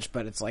to lunch,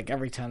 but it's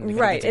every time they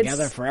get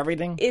together for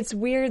everything. It's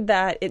weird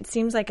that it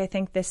seems like I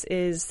think this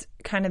is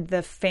kind of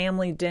the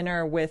family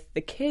dinner with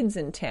the kids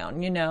in town.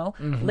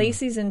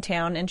 Lacey's in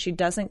town and she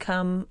doesn't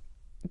come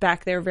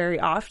back there very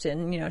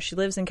often. She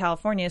lives in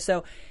California,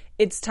 so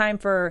it's time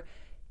for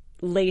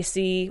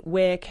Lacey,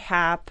 Wick,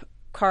 Hap,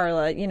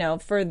 Carla,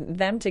 for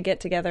them to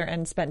get together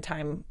and spend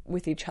time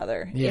with each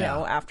other.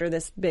 After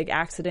this big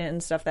accident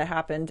and stuff that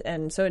happened,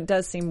 and so it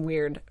does seem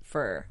weird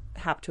for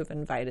Hap to have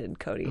invited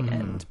Cody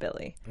and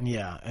Billy.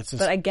 Yeah, it's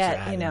just but I get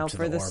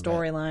for the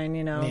storyline,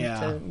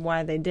 to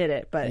why they did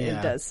it, but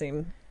it does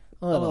seem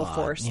a little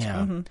forced.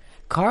 Yeah.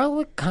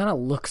 Carla kind of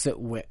looks at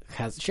Wick.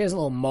 She has a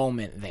little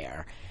moment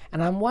there,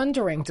 and I'm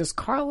wondering, does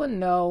Carla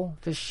know?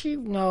 Does she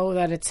know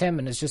that it's him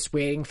and is just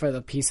waiting for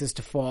the pieces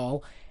to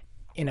fall?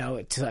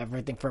 For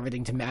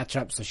everything to match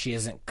up, so she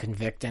doesn't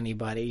convict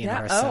anybody.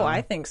 Oh,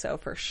 I think so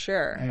for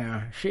sure.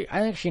 Yeah,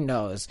 I think she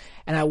knows,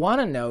 and I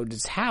want to know: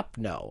 does Hap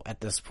know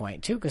at this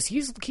point too? Because he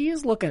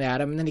is looking at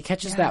him, and then he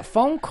catches that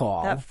phone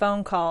call. That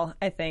phone call,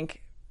 I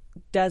think,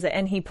 does it,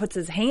 and he puts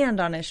his hand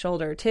on his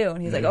shoulder too,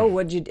 and he's like, "Oh,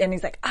 what'd you?" And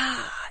he's like,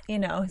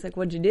 he's like,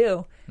 "What'd you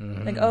do?"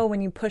 Like, "Oh,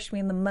 when you pushed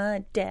me in the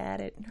mud,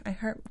 Dad, I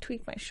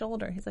tweaked my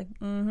shoulder." He's like,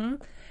 "Mm-hmm,"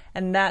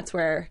 and that's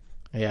where,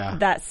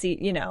 that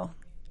seat,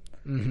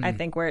 I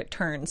think where it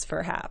turns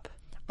for Hap.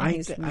 And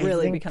he's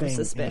really become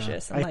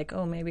suspicious. And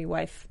oh, maybe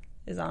wife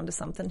is onto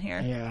something here.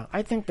 Yeah,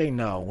 I think they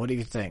know. What do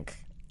you think?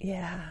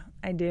 Yeah,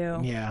 I do.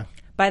 Yeah.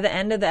 By the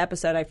end of the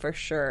episode, I for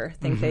sure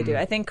think they do.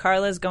 I think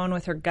Carla's going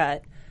with her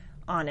gut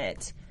on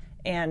it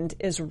and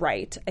is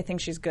right. I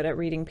think she's good at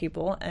reading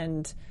people,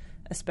 and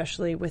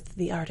especially with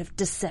the art of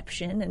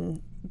deception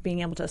and being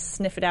able to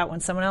sniff it out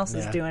when someone else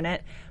is doing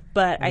it.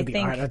 But I think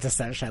The Art of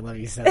Deception. I love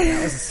you said that.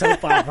 That was a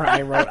soap opera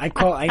I wrote.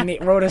 I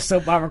wrote a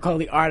soap opera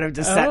called The Art of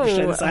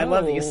Deception. So I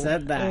love that you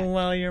said that.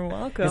 Well, you're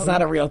welcome. It's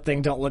not a real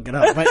thing. Don't look it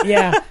up. But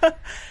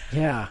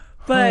yeah.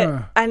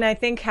 But and I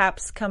think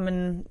Hap's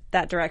coming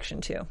that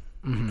direction too,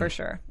 for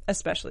sure.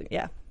 Especially,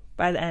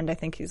 by the end, I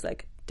think he's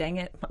like, "Dang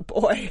it, my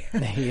boy!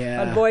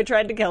 My boy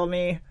tried to kill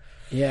me."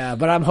 Yeah,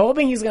 but I'm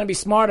hoping he's going to be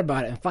smart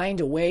about it and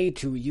find a way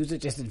to use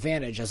it to his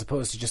advantage as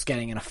opposed to just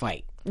getting in a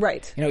fight.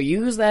 Right.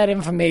 Use that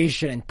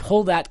information and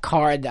pull that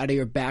card out of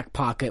your back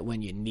pocket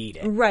when you need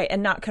it. Right,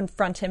 and not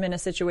confront him in a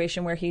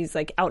situation where he's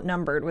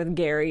outnumbered with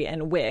Gary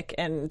and Wick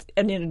and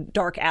in a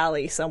dark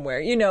alley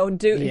somewhere.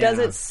 Does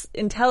it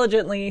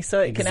intelligently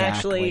so it can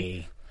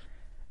actually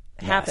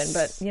happen.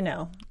 But,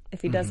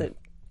 if he does it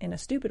in a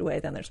stupid way,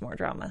 then there's more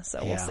drama.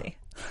 So we'll see.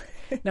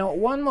 Now,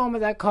 one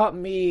moment that caught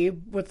me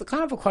with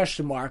kind of a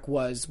question mark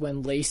was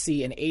when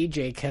Lacey and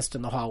AJ kissed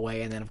in the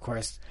hallway, and then, of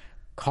course,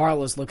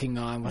 Carla's looking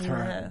on with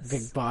her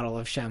big bottle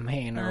of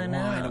champagne or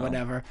wine or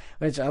whatever,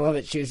 which I love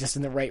that she was just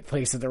in the right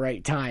place at the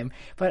right time.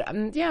 But, I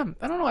don't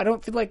know. I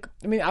don't feel like,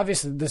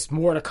 obviously there's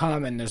more to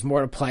come and there's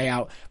more to play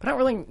out, but I don't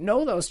really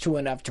know those two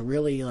enough to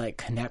really,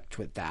 connect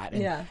with that.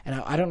 And,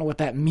 and I don't know what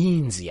that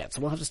means yet,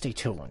 so we'll have to stay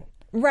tuned.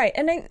 Right,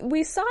 and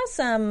we saw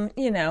some,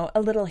 a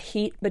little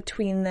heat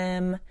between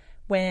them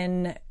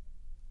when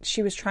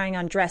she was trying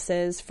on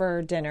dresses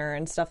for dinner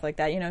and stuff like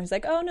that. He's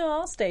like, "Oh, no,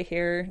 I'll stay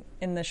here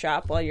in the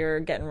shop while you're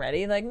getting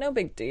ready. No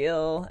big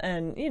deal."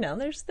 And,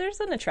 there's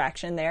an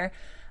attraction there.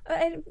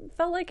 I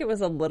felt like it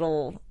was a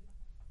little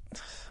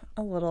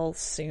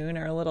soon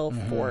or a little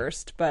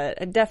forced,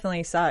 but I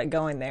definitely saw it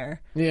going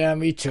there. Yeah,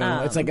 me too.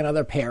 It's like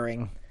another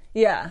pairing.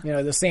 Yeah.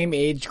 The same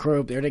age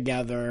group, they're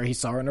together. He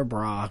saw her in her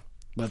bra.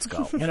 Let's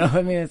go.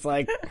 It's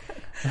like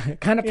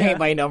kind of paint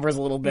by numbers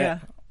a little bit. Yeah.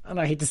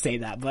 I hate to say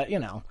that, but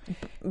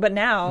But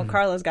now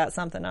Carla's got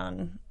something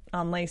on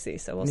Lacey,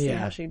 so we'll see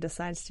how she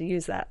decides to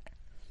use that.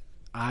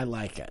 I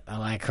like it. I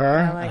like her.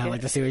 I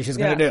like to see what she's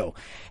going to do.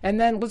 And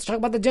then let's talk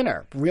about the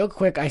dinner. Real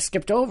quick, I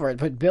skipped over it,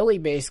 but Billy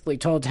basically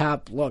told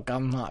Hap, look,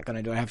 I'm not going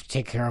to do it. I have to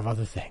take care of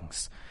other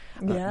things.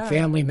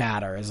 Family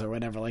matters or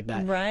whatever like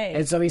that. Right.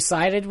 And so he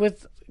sided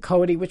with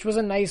Cody, which was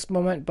a nice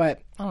moment,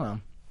 but I don't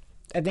know.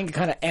 I think it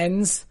kind of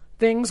ends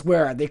things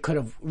where they could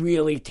have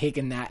really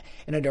taken that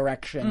in a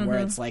direction where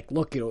it's like,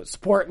 look, you don't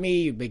support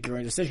me, you make your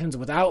own decisions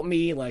without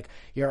me, like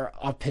you're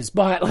up his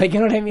butt, like, you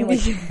know what I mean?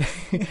 Like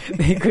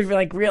they could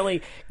like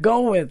really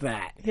go with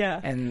that. Yeah.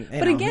 And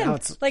but again,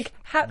 like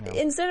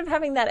instead of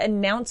having that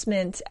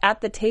announcement at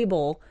the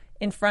table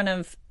in front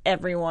of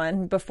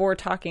everyone before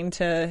talking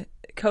to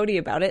Cody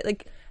about it,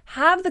 like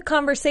have the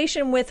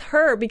conversation with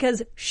her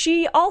because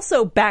she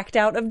also backed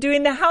out of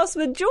doing the house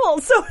with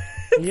Jules. So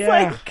it's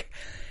like,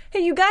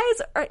 hey, you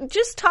guys,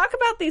 just talk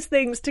about these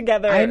things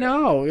together. I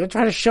know. You'll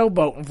try to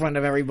showboat in front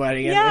of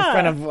everybody and in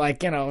front of,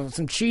 like, you know,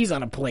 some cheese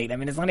on a plate. I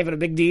mean, it's not even a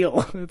big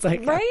deal. It's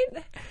like... Right?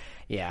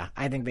 Yeah,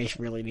 I think they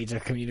really need to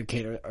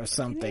communicate or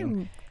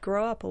something.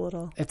 Grow up a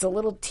little. It's a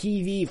little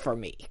TV for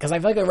me. Because I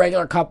feel like a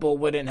regular couple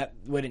wouldn't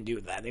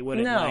do that. They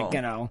wouldn't, like,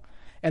 you know...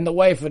 And the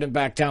wife wouldn't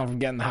back down from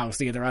getting the house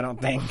either, I don't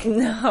think.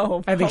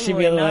 No, I think she'd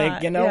be not.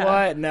 like, you know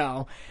what?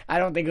 No. I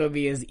don't think it would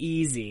be as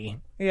easy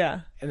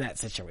in that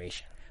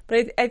situation.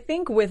 But I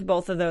think with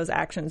both of those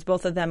actions,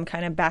 both of them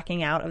kind of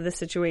backing out of the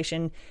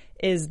situation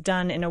is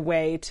done in a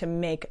way to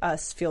make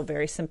us feel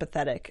very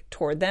sympathetic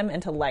toward them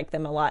and to like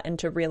them a lot and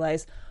to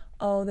realize,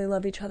 oh, they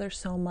love each other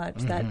so much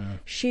that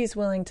she's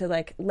willing to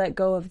like let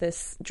go of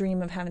this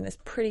dream of having this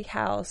pretty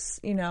house,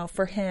 you know,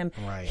 for him.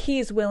 Right.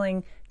 He's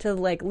willing to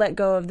like let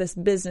go of this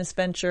business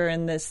venture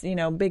and this, you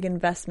know, big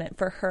investment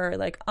for her.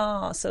 Like,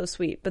 oh, so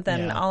sweet. But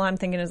then all I'm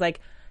thinking is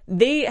like,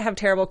 they have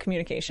terrible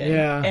communication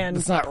and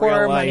it's not poor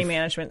real life. money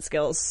management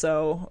skills.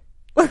 So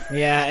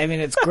yeah, I mean,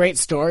 it's great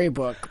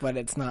storybook, but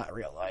it's not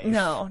real life.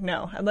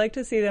 no. I'd like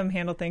to see them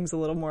handle things a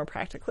little more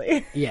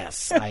practically.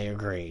 Yes, I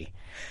agree.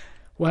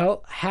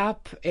 Well,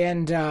 Hap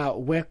and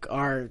Wick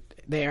are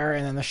there,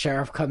 and then the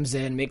sheriff comes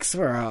in, makes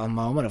for a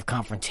moment of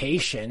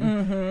confrontation,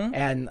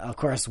 and of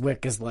course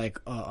Wick is like,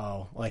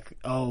 uh-oh, like,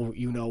 oh,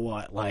 you know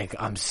what, like,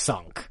 I'm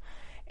sunk.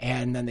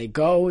 And then they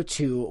go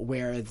to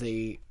where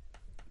the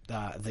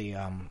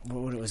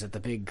what was it, the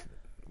big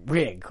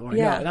rig, or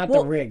no, not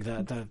the rig,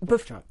 the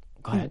truck.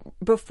 Go ahead.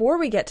 Before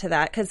we get to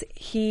that, because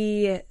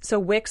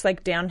Wick's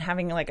like down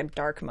having like a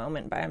dark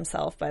moment by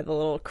himself by the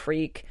little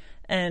creek,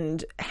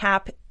 and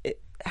Hap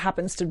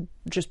happens to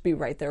just be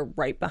right there,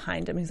 right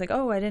behind him. He's like,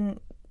 "Oh, I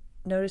didn't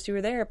notice you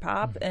were there,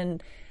 Pop."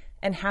 And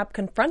Hap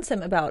confronts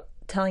him about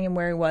telling him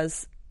where he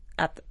was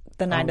at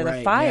the night of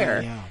the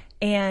fire. Yeah.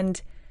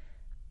 And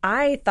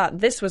I thought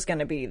this was going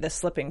to be the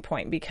slipping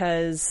point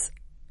because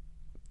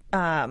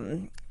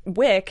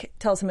Wick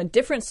tells him a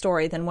different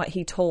story than what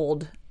he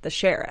told the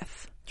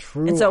sheriff.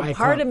 True. And so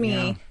part of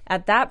me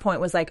at that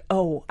point was like,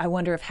 oh, I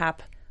wonder if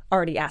Hap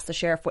already asked the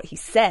sheriff what he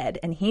said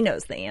and he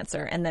knows the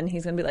answer. And then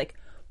he's going to be like,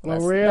 well,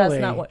 that's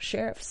not what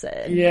sheriff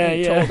said.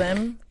 You told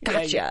him.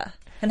 Gotcha.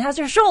 And how's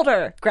your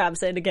shoulder?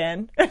 Grabs it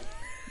again.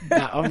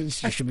 You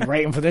should be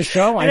waiting for this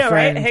show, my I know,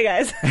 friend. Right? Hey,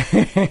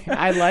 guys.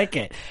 I like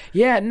it.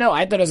 Yeah, no,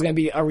 I thought it was going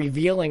to be a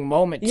revealing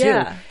moment, too.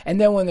 Yeah. And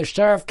then when the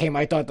sheriff came,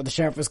 I thought that the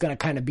sheriff was going to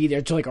kind of be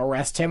there to, like,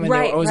 arrest him, and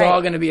it was all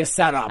going to be a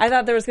setup. I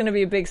thought there was going to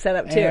be a big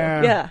setup, too.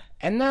 Yeah.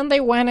 And then they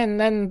went, and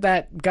then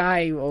that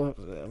guy,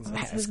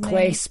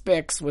 Clay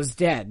Spix, was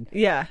dead.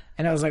 Yeah.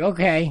 And I was like,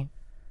 okay.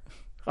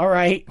 All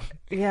right.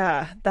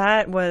 Yeah,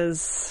 that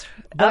was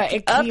up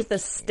the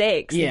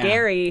stakes. Yeah.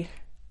 Gary.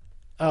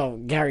 Oh,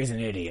 Gary's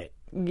an idiot.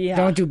 Yeah.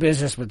 Don't do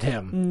business with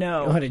him.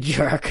 No. What a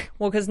jerk.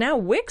 Well, because now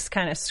Wick's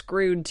kind of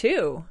screwed,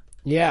 too.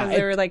 Yeah.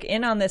 They were, like,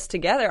 in on this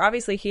together.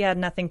 Obviously, he had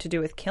nothing to do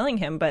with killing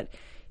him, but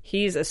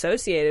he's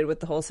associated with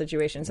the whole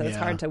situation, so it's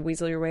hard to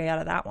weasel your way out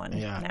of that one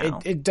now.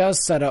 It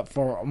does set up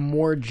for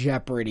more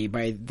jeopardy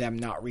by them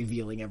not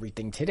revealing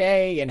everything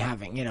today and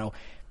having, you know,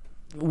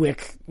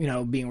 Wick, you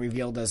know, being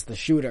revealed as the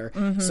shooter.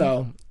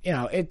 So, you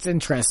know, it's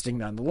interesting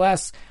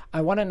nonetheless.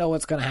 I want to know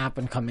what's going to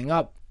happen coming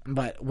up,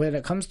 but when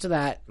it comes to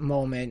that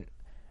moment,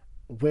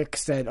 Wick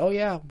said, "Oh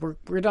yeah,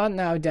 we're done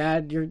now,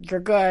 Dad. You're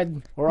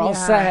good. We're all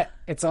set.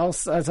 It's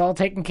all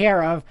taken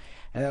care of."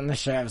 And then the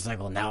sheriff's like,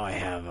 "Well, now I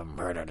have a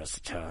murder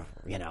to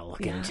you know,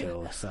 look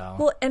into." So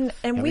well, and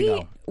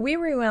we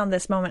rewound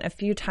this moment a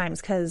few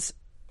times because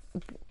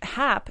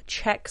Hap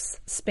checks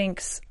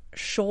Spink's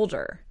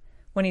shoulder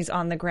when he's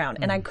on the ground,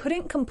 and I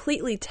couldn't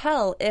completely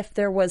tell if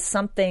there was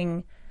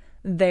something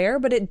there,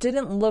 but it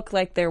didn't look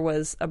like there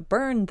was a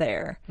burn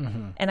there.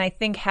 And I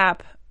think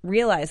Hap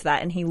realized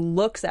that, and he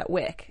looks at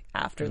Wick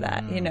after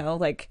that, you know,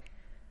 like,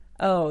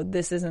 oh,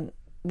 this isn't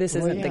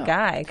the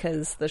guy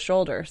because the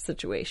shoulder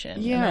situation.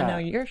 Yeah. And I know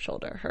your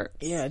shoulder hurts.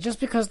 Yeah, just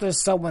because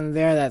there's someone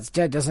there that's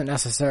dead doesn't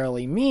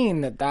necessarily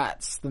mean that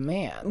that's the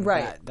man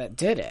that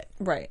did it.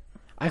 Right.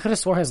 I could have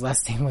swore his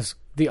last name was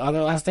the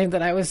other last name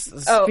that I was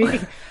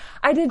speaking.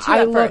 I did too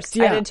at first.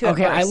 Yeah. I did too at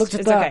okay, first. I looked at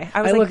it's the. okay.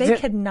 I was like, they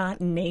could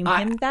not name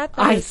him that. That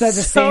I is said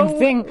the so same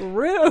thing.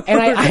 Rude. And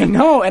I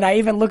know, and I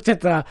even looked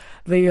at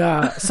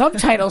the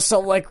subtitles. So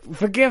like,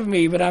 forgive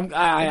me, but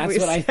that's we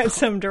what I said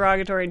some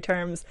derogatory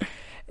terms.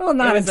 Well,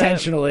 not It was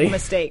intentionally. a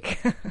mistake.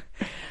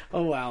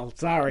 Oh well,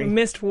 sorry.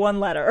 Missed one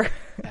letter.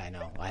 I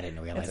know. I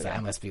didn't realize that. I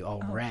must be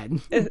all red.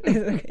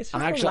 It's just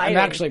I'm the lighting.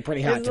 actually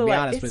pretty hot, It's to the be light.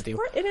 honest with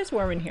you. It is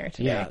warm in here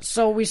today. Yeah.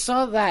 So we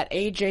saw that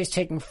AJ's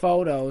taking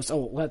photos.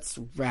 Oh, let's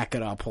rack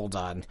it up. Hold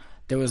on.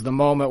 There was the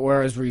moment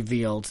where it was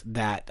revealed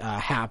that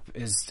Hap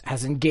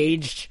has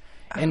engaged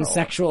in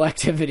sexual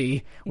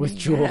activity with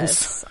Jules.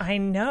 Yes, I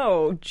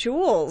know.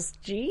 Jules.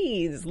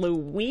 Jeez,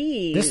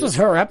 Louise. This was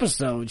her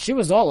episode. She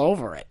was all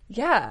over it.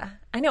 Yeah,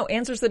 I know.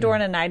 Answers the door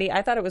in a nightie.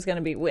 I thought it was going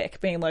to be Wick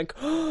being like,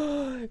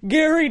 oh,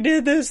 Gary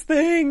did this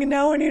thing, and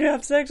now I need to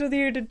have sex with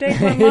you to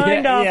take my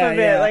mind off of it.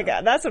 Yeah. Like,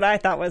 that's what I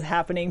thought was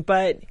happening.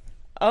 But,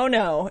 oh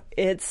no,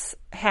 it's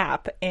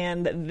Hap,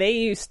 and they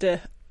used to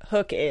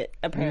hook it,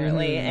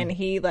 apparently, and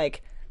he,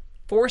 like,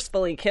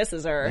 forcefully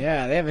kisses her.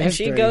 Yeah, they have a and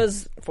history. she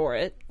goes for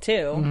it,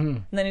 too.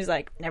 And then he's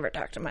like, never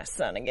talk to my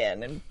son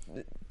again, and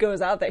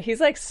goes out there. He's,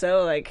 like,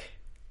 so, like,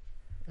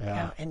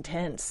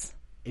 intense.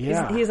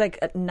 Yeah. He's like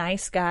a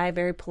nice guy,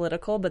 very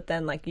political, but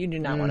then like you do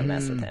not want to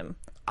mess with him.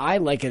 I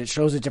like it. It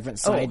shows a different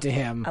side to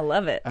him. I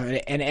love it.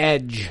 An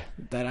edge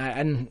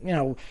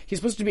and he's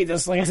supposed to be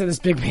this, like I said, this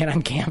big man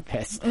on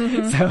campus. So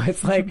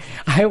it's like,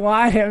 I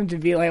want him to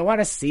be like, I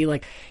want to see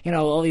like,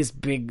 all these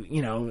big,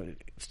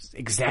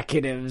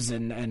 executives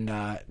and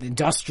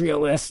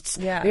industrialists.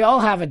 Yeah. They all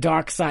have a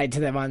dark side to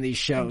them on these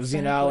shows,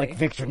 Exactly. like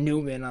Victor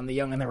Newman on The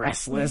Young and the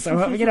Restless.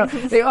 Or,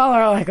 they all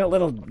are like a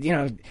little,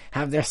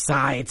 have their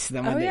sides to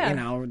them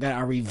that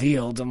are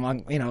revealed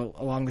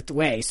along the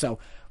way. So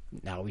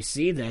now we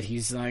see that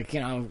he's like,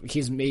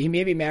 he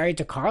may be married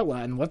to Carla,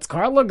 and what's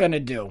Carla gonna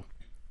do?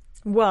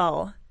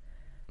 Well,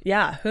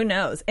 yeah, who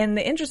knows? And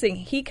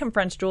he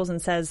confronts Jules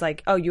and says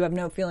like, oh, you have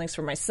no feelings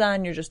for my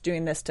son. You're just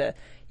doing this to,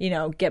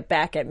 get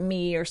back at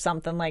me or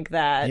something like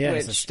that. Yeah,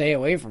 so stay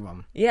away from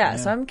him. Yeah,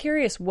 so I'm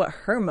curious what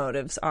her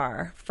motives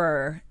are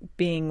for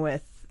being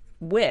with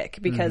Wick,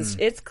 because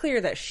it's clear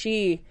that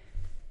she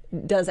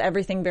does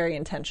everything very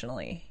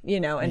intentionally,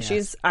 and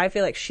I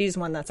feel like she's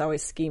one that's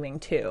always scheming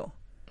too.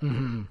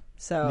 Mm-hmm.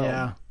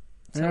 So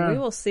we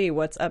will see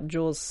what's up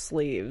Jules'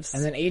 sleeves.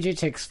 And then AJ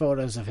takes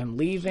photos of him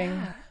leaving.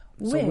 Yeah.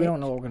 So we don't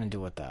know what we're going to do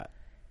with that.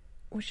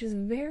 Which is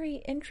very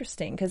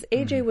interesting, because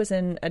AJ was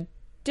in a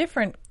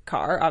different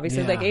car,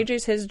 obviously. Like,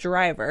 AJ's his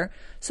driver.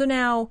 So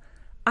now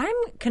I'm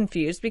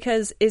confused,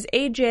 because is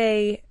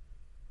AJ,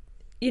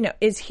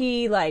 is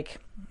he, like,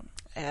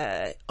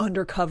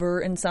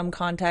 undercover in some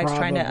context,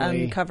 trying to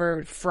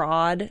uncover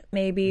fraud,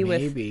 maybe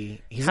with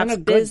he's Hap's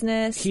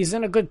business? He's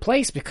in a good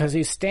place because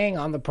he's staying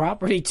on the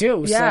property,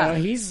 too. Yeah.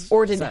 So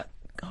or did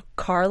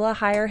Carla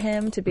hire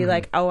him to be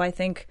like, oh, I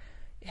think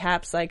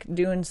Hap's like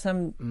doing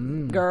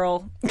some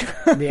girl,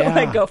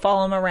 like go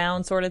follow him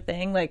around sort of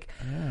thing. Like,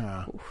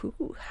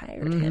 who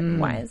hired him?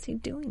 Why is he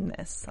doing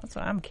this? That's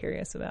what I'm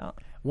curious about.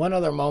 One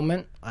other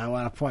moment I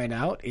want to point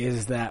out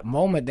is that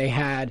moment they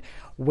had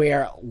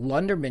where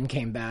Lunderman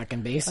came back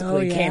and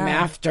basically came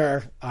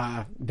after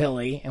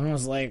Billy and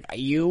was like,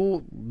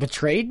 you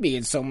betrayed me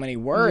in so many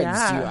words.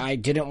 Yeah. I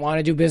didn't want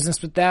to do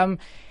business with them.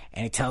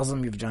 And he tells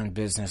him, you've done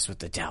business with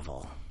the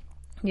devil.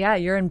 Yeah,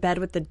 you're in bed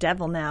with the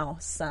devil now,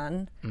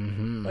 son.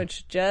 Mm-hmm.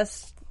 Which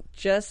just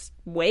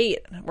wait.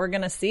 We're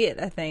going to see it,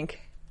 I think.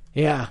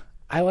 Yeah,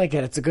 I like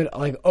it. It's a good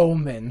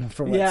omen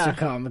for what's to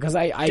come, because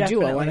I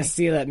want to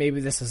see that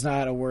maybe this is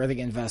not a worthy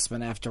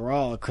investment after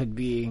all. It could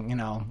be,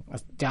 a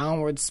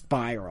downward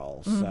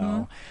spiral. Mm-hmm.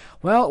 So,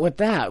 well, with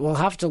that, we'll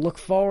have to look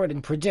forward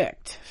and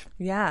predict.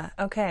 Yeah,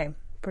 okay.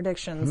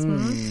 Predictions.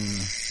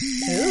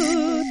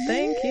 Ooh,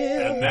 thank you.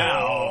 And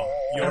now,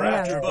 your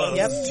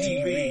AfterBuzz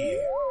TV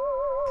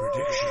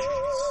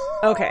predictions.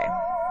 Okay,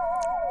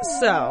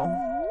 so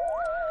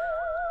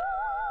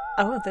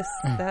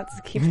that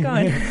keeps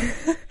going.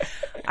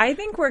 I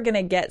think we're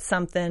gonna get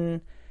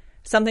something's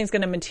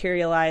gonna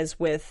materialize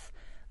with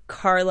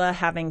Carla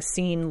having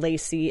seen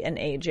Lacey and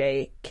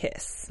AJ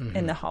kiss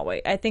in the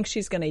hallway. I think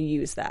she's gonna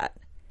use that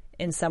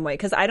in some way,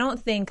 because I don't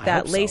think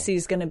that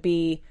Lacey's gonna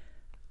be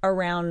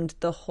around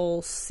the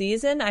whole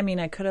season. I mean,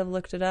 I could have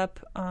looked it up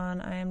on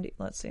IMDb.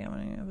 Let's see how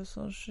many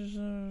episodes she's.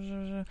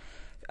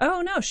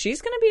 Oh no,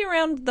 she's going to be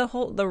around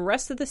the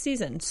rest of the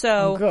season.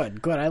 So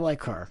good. I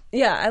like her.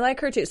 Yeah, I like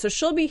her too. So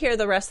she'll be here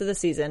the rest of the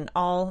season,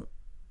 all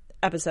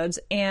episodes,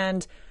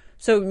 and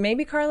so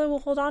maybe Carla will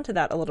hold on to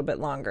that a little bit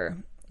longer,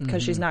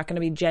 because she's not going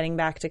to be jetting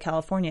back to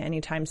California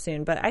anytime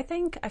soon. But I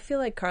feel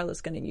like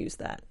Carla's going to use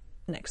that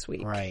next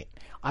week. Right.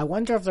 I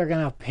wonder if they're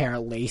going to pair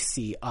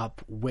Lacey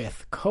up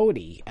with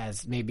Cody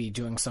as maybe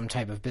doing some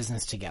type of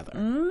business together.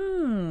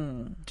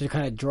 To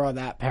kind of draw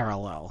that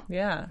parallel.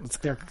 Yeah.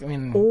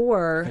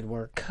 Or could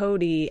work.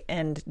 Cody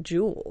and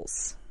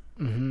Jules.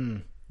 Mm-hmm.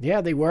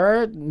 Yeah, they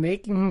were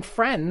making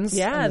friends.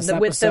 Yeah,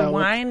 with the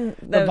wine,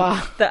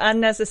 the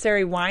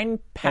unnecessary wine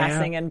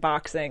passing and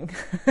boxing.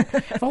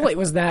 If only it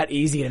was that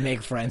easy to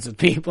make friends with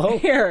people.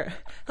 Here,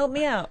 help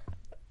me out.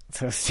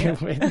 So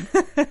stupid.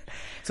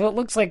 So it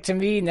looks like to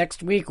me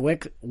next week,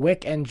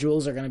 Wick and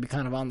Jules are going to be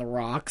kind of on the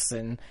rocks,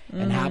 and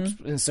Hap's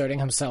inserting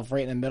himself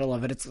right in the middle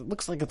of it. It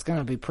looks like it's going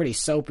to be pretty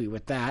soapy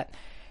with that.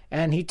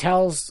 And he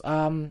tells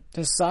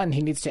his son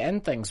he needs to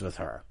end things with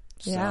her.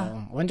 So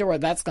I wonder where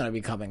that's going to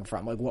be coming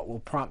from. Like, what will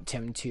prompt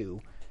him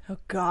to? Oh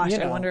gosh,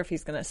 I wonder if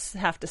he's going to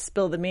have to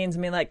spill the beans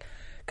and be like,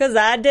 "'Cause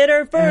I did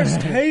her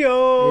first."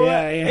 Hey-o.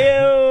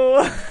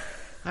 Yeah. Ew.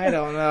 I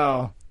don't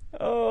know.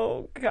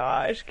 Oh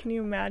gosh, can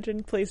you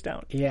imagine? Please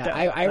don't. Yeah, don't.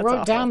 I That's wrote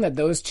awful. down that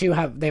those two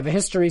have a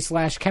history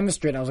 /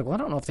 chemistry, and I was like, well, I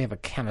don't know if they have a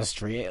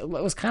chemistry. It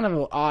was kind of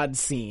an odd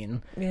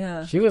scene.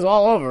 Yeah. She was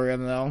all over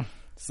him though.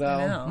 So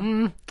I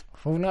know.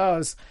 who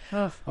knows?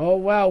 Ugh. Oh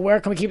well,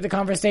 where can we keep the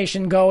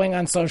conversation going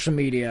on social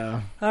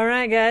media? All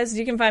right, guys,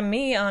 you can find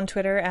me on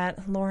Twitter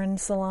at Lauren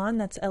Salon.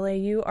 That's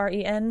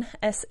LaurenSalaun.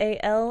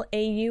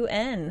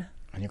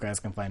 And you guys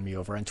can find me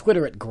over on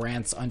Twitter at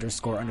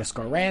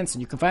Grants__rants. And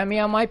you can find me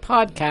on my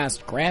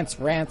podcast, Grants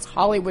Rants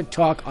Hollywood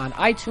Talk, on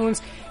iTunes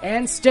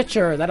and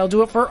Stitcher. That'll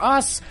do it for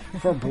us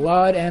for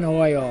Blood and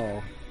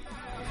Oil.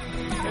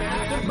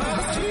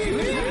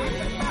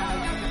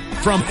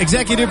 From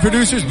executive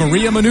producers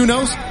Maria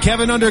Menounos,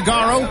 Kevin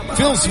Undergaro,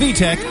 Phil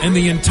Svitek, and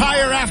the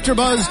entire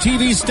AfterBuzz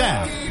TV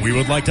staff, we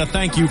would like to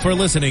thank you for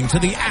listening to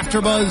the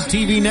AfterBuzz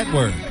TV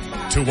network.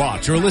 To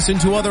watch or listen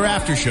to other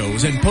after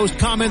shows and post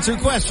comments or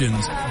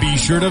questions, be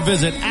sure to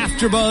visit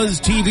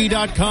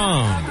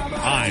AfterBuzzTV.com.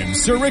 I'm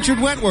Sir Richard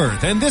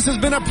Wentworth, and this has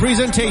been a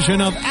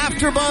presentation of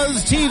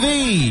AfterBuzz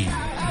TV.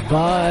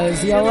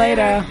 Buzz you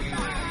later.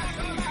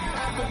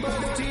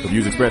 The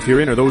views expressed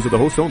herein are those of the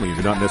host only and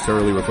do not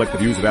necessarily reflect the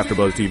views of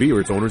AfterBuzz TV or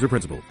its owners or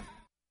principals.